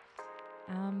about it.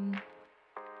 And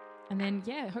then,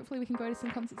 yeah, hopefully we can go to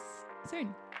some concerts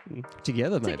soon.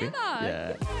 Together, maybe. Together.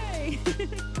 Yeah. Yay.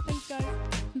 Thanks, guys.